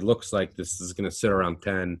watching, but it looks like this is going to sit around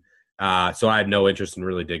 10. So I had no interest in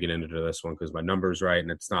really digging into this one because my number's right, and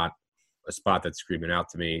it's not a spot that's screaming out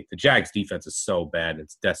to me. The Jags defense is so bad.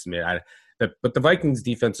 It's decimated. But the Vikings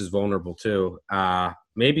defense is vulnerable too.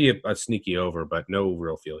 Maybe a sneaky over, but no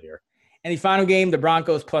real feel here. And the final game, the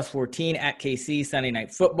Broncos plus 14 at KC, Sunday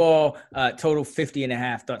Night Football, total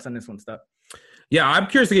 50.5. Thoughts on this one, Stuck? Yeah, I'm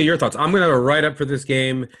curious to get your thoughts. I'm going to go right up for this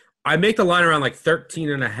game. I make the line around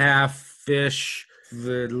 13.5-ish.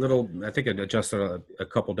 I think I adjusted a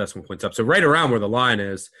couple decimal points up. So right around where the line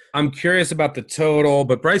is. I'm curious about the total,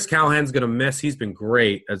 but Bryce Callahan's going to miss. He's been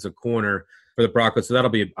great as a corner for the Broncos, so that'll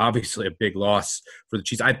be obviously a big loss for the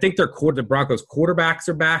Chiefs. I think the Broncos quarterbacks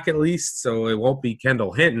are back at least, so it won't be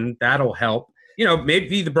Kendall Hinton. That'll help.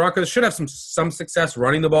 Maybe the Broncos should have some success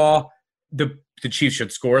running the ball. The Chiefs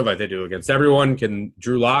should score like they do against everyone. Can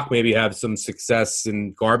Drew Lock maybe have some success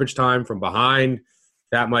in garbage time from behind?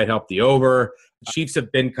 That might help the over. The Chiefs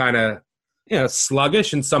have been kind of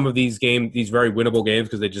sluggish in some of these games, these very winnable games,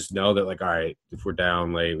 because they just know that, all right, if we're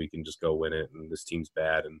down late, we can just go win it, and this team's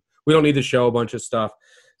bad, and we don't need to show a bunch of stuff.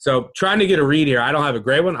 So trying to get a read here. I don't have a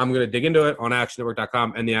great one. I'm going to dig into it on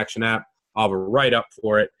actionnetwork.com and the Action app. I'll have a write-up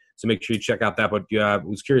for it, so make sure you check out that. But I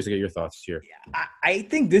was curious to get your thoughts here. I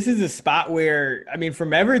think this is a spot where,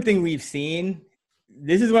 from everything we've seen,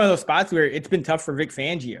 this is one of those spots where it's been tough for Vic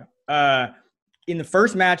Fangio. In the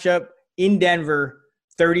first matchup in Denver,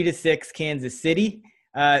 30-6 Kansas City.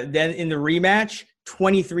 Then in the rematch,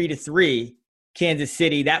 23-3 Kansas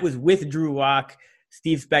City. That was with Drew Lock.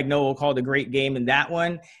 Steve Spagnuolo called a great game in that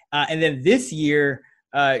one. And then this year,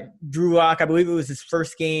 Drew Lock, I believe it was his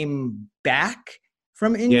first game back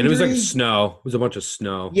from injury. Yeah, and it was snow. It was a bunch of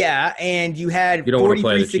snow. Yeah, and you had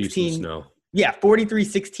 43-16. Yeah,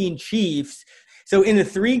 43-16 Chiefs. So in the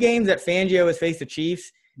 3 games that Fangio has faced the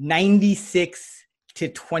Chiefs,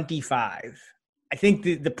 96-25. I think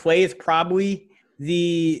the play is probably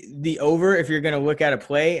the over if you're going to look at a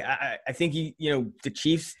play. I think the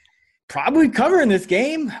Chiefs probably cover in this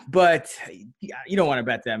game, but you don't want to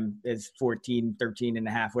bet them as 14,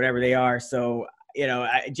 13.5, whatever they are. So,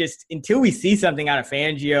 I just until we see something out of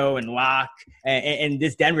Fangio and Locke and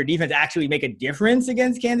this Denver defense actually make a difference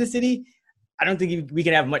against Kansas City, I don't think we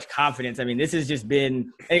can have much confidence. This has just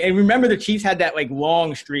been – and remember the Chiefs had that,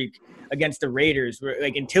 long streak against the Raiders where,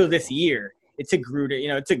 until this year. It took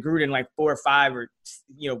Gruden 4 or 5 or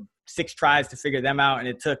 6 tries to figure them out, and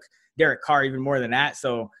it took Derek Carr even more than that.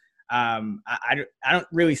 So I don't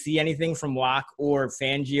really see anything from Locke or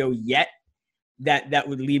Fangio yet that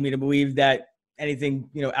would lead me to believe that anything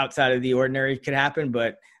outside of the ordinary could happen.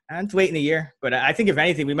 But it's late in the year. But I think if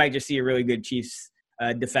anything, we might just see a really good Chiefs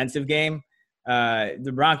defensive game.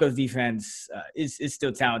 The Broncos defense is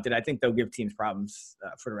still talented. I think they'll give teams problems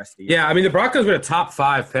for the rest of the year. Yeah, the Broncos were a top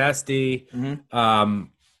 5 pass D. Mm-hmm.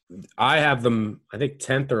 I have them, I think,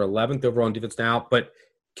 10th or 11th overall on defense now. But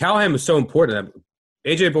Callahan was so important.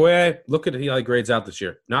 AJ Bouye, look at how he grades out this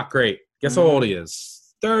year. Not great. Guess how old he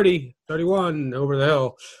is? 30, 31, over the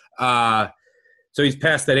hill. So he's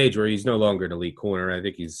past that age where he's no longer an elite corner. I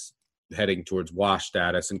think he's heading towards wash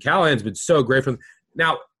status. And Callahan's been so great for them.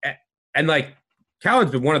 Now, and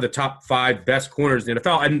Callan's been one of the top 5 best corners in the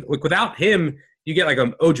NFL. And like without him, you get like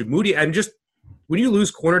Ojemudia. And just when you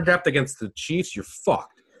lose corner depth against the Chiefs, you're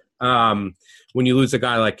fucked. When you lose a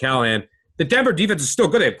guy like Callahan. The Denver defense is still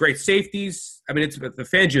good. They have great safeties. I mean, it's the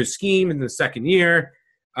Fangio scheme in the second year.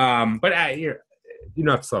 But you're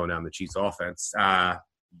not slowing down the Chiefs' offense.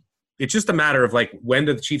 It's just a matter of like when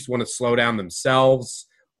do the Chiefs want to slow down themselves,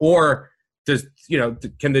 or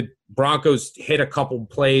can the Broncos hit a couple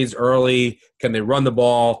plays early? Can they run the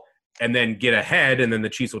ball and then get ahead, and then the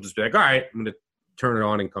Chiefs will just be like, all right, I'm going to turn it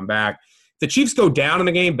on and come back. If the Chiefs go down in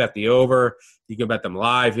the game, bet the over. You can bet them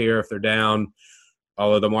live here if they're down,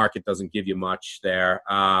 although the market doesn't give you much there.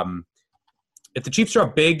 If the Chiefs are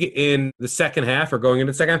up big in the second half or going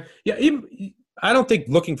into the second half, I don't think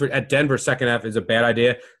looking at Denver second half is a bad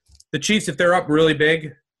idea. The Chiefs, if they're up really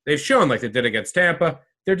big, they've shown like they did against Tampa,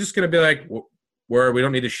 they're just going to be like, we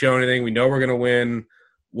don't need to show anything. We know we're going to win.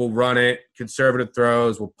 We'll run it, conservative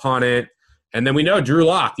throws, we'll punt it. And then we know Drew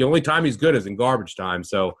Lock, the only time he's good is in garbage time.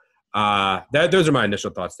 So those are my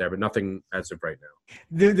initial thoughts there, but nothing as of right now.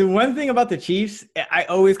 The one thing about the Chiefs, I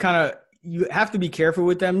always you have to be careful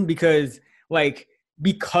with them because they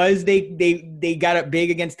got up big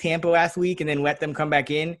against Tampa last week and then let them come back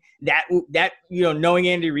in, that knowing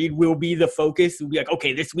Andy Reid will be the focus. We'll be like,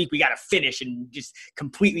 okay, this week we got to finish and just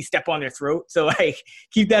completely step on their throat. So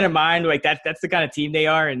keep that in mind. That's the kind of team they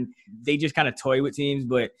are, and they just kind of toy with teams.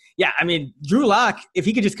 But yeah, I mean, Drew Lock, if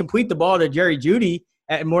he could just complete the ball to Jerry Jeudy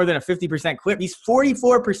at more than a 50% clip, he's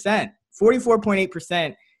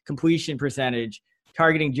 44.8% completion percentage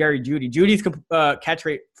targeting Jerry Jeudy. Judy's catch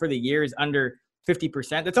rate for the year is under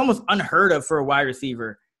 50%. That's almost unheard of for a wide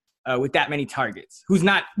receiver with that many targets, who's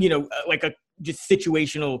not, like a just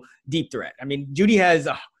situational deep threat. I mean, Jeudy has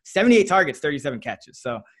 78 targets, 37 catches.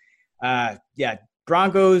 So,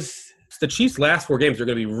 Broncos. The Chiefs' last 4 games are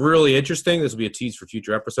going to be really interesting. This will be a tease for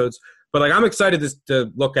future episodes. But, I'm excited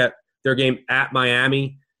to look at their game at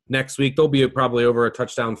Miami next week. They'll be probably over a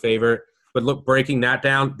touchdown favorite. But look, breaking that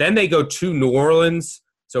down. Then they go to New Orleans,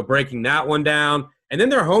 so breaking that one down. And then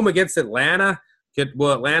they're home against Atlanta.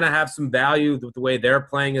 Will Atlanta have some value with the way they're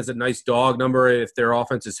playing as a nice dog number if their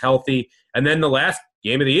offense is healthy? And then the last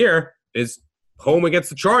game of the year is home against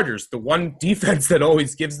the Chargers, the one defense that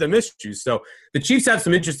always gives them issues. So the Chiefs have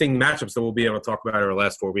some interesting matchups that we'll be able to talk about over the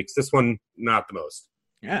last 4 weeks. This one, not the most.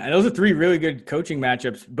 Yeah, and those are 3 really good coaching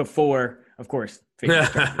matchups before, of course.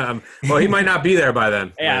 Well, he might not be there by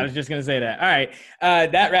then. Yeah, I was just going to say that. All right,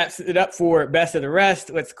 that wraps it up for Best of the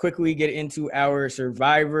Rest. Let's quickly get into our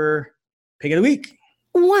Survivor Pick of the Week.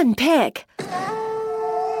 1 pick.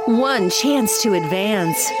 1 chance to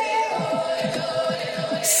advance.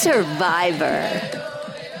 Survivor.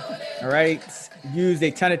 All right. Used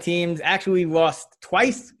a ton of teams. Actually lost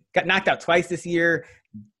twice. Got knocked out twice this year.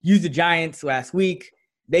 Used the Giants last week.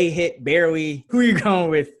 They hit barely. Who are you going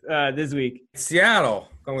with this week? Seattle.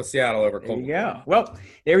 Going with Seattle over Colt. There you go. Well,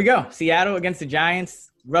 there we go. Seattle against the Giants.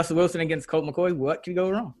 Russell Wilson against Colt McCoy. What could go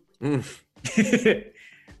wrong?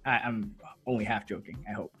 I'm only half joking,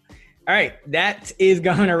 I hope. All right, that is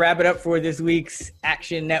going to wrap it up for this week's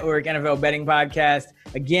Action Network NFL Betting Podcast.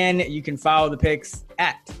 Again, you can follow the picks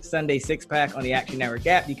at Sunday Six Pack on the Action Network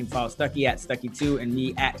app. You can follow Stuckey at Stuckey2 and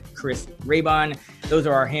me at Chris Raybon. Those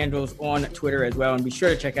are our handles on Twitter as well. And be sure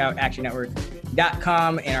to check out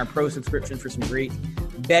actionnetwork.com and our pro subscription for some great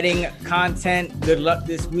betting content. Good luck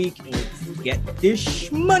this week, and let's get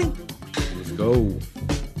this money. Let's go.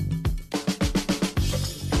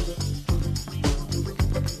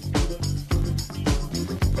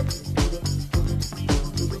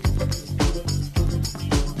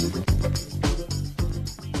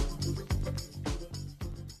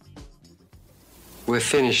 We're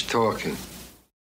finished talking.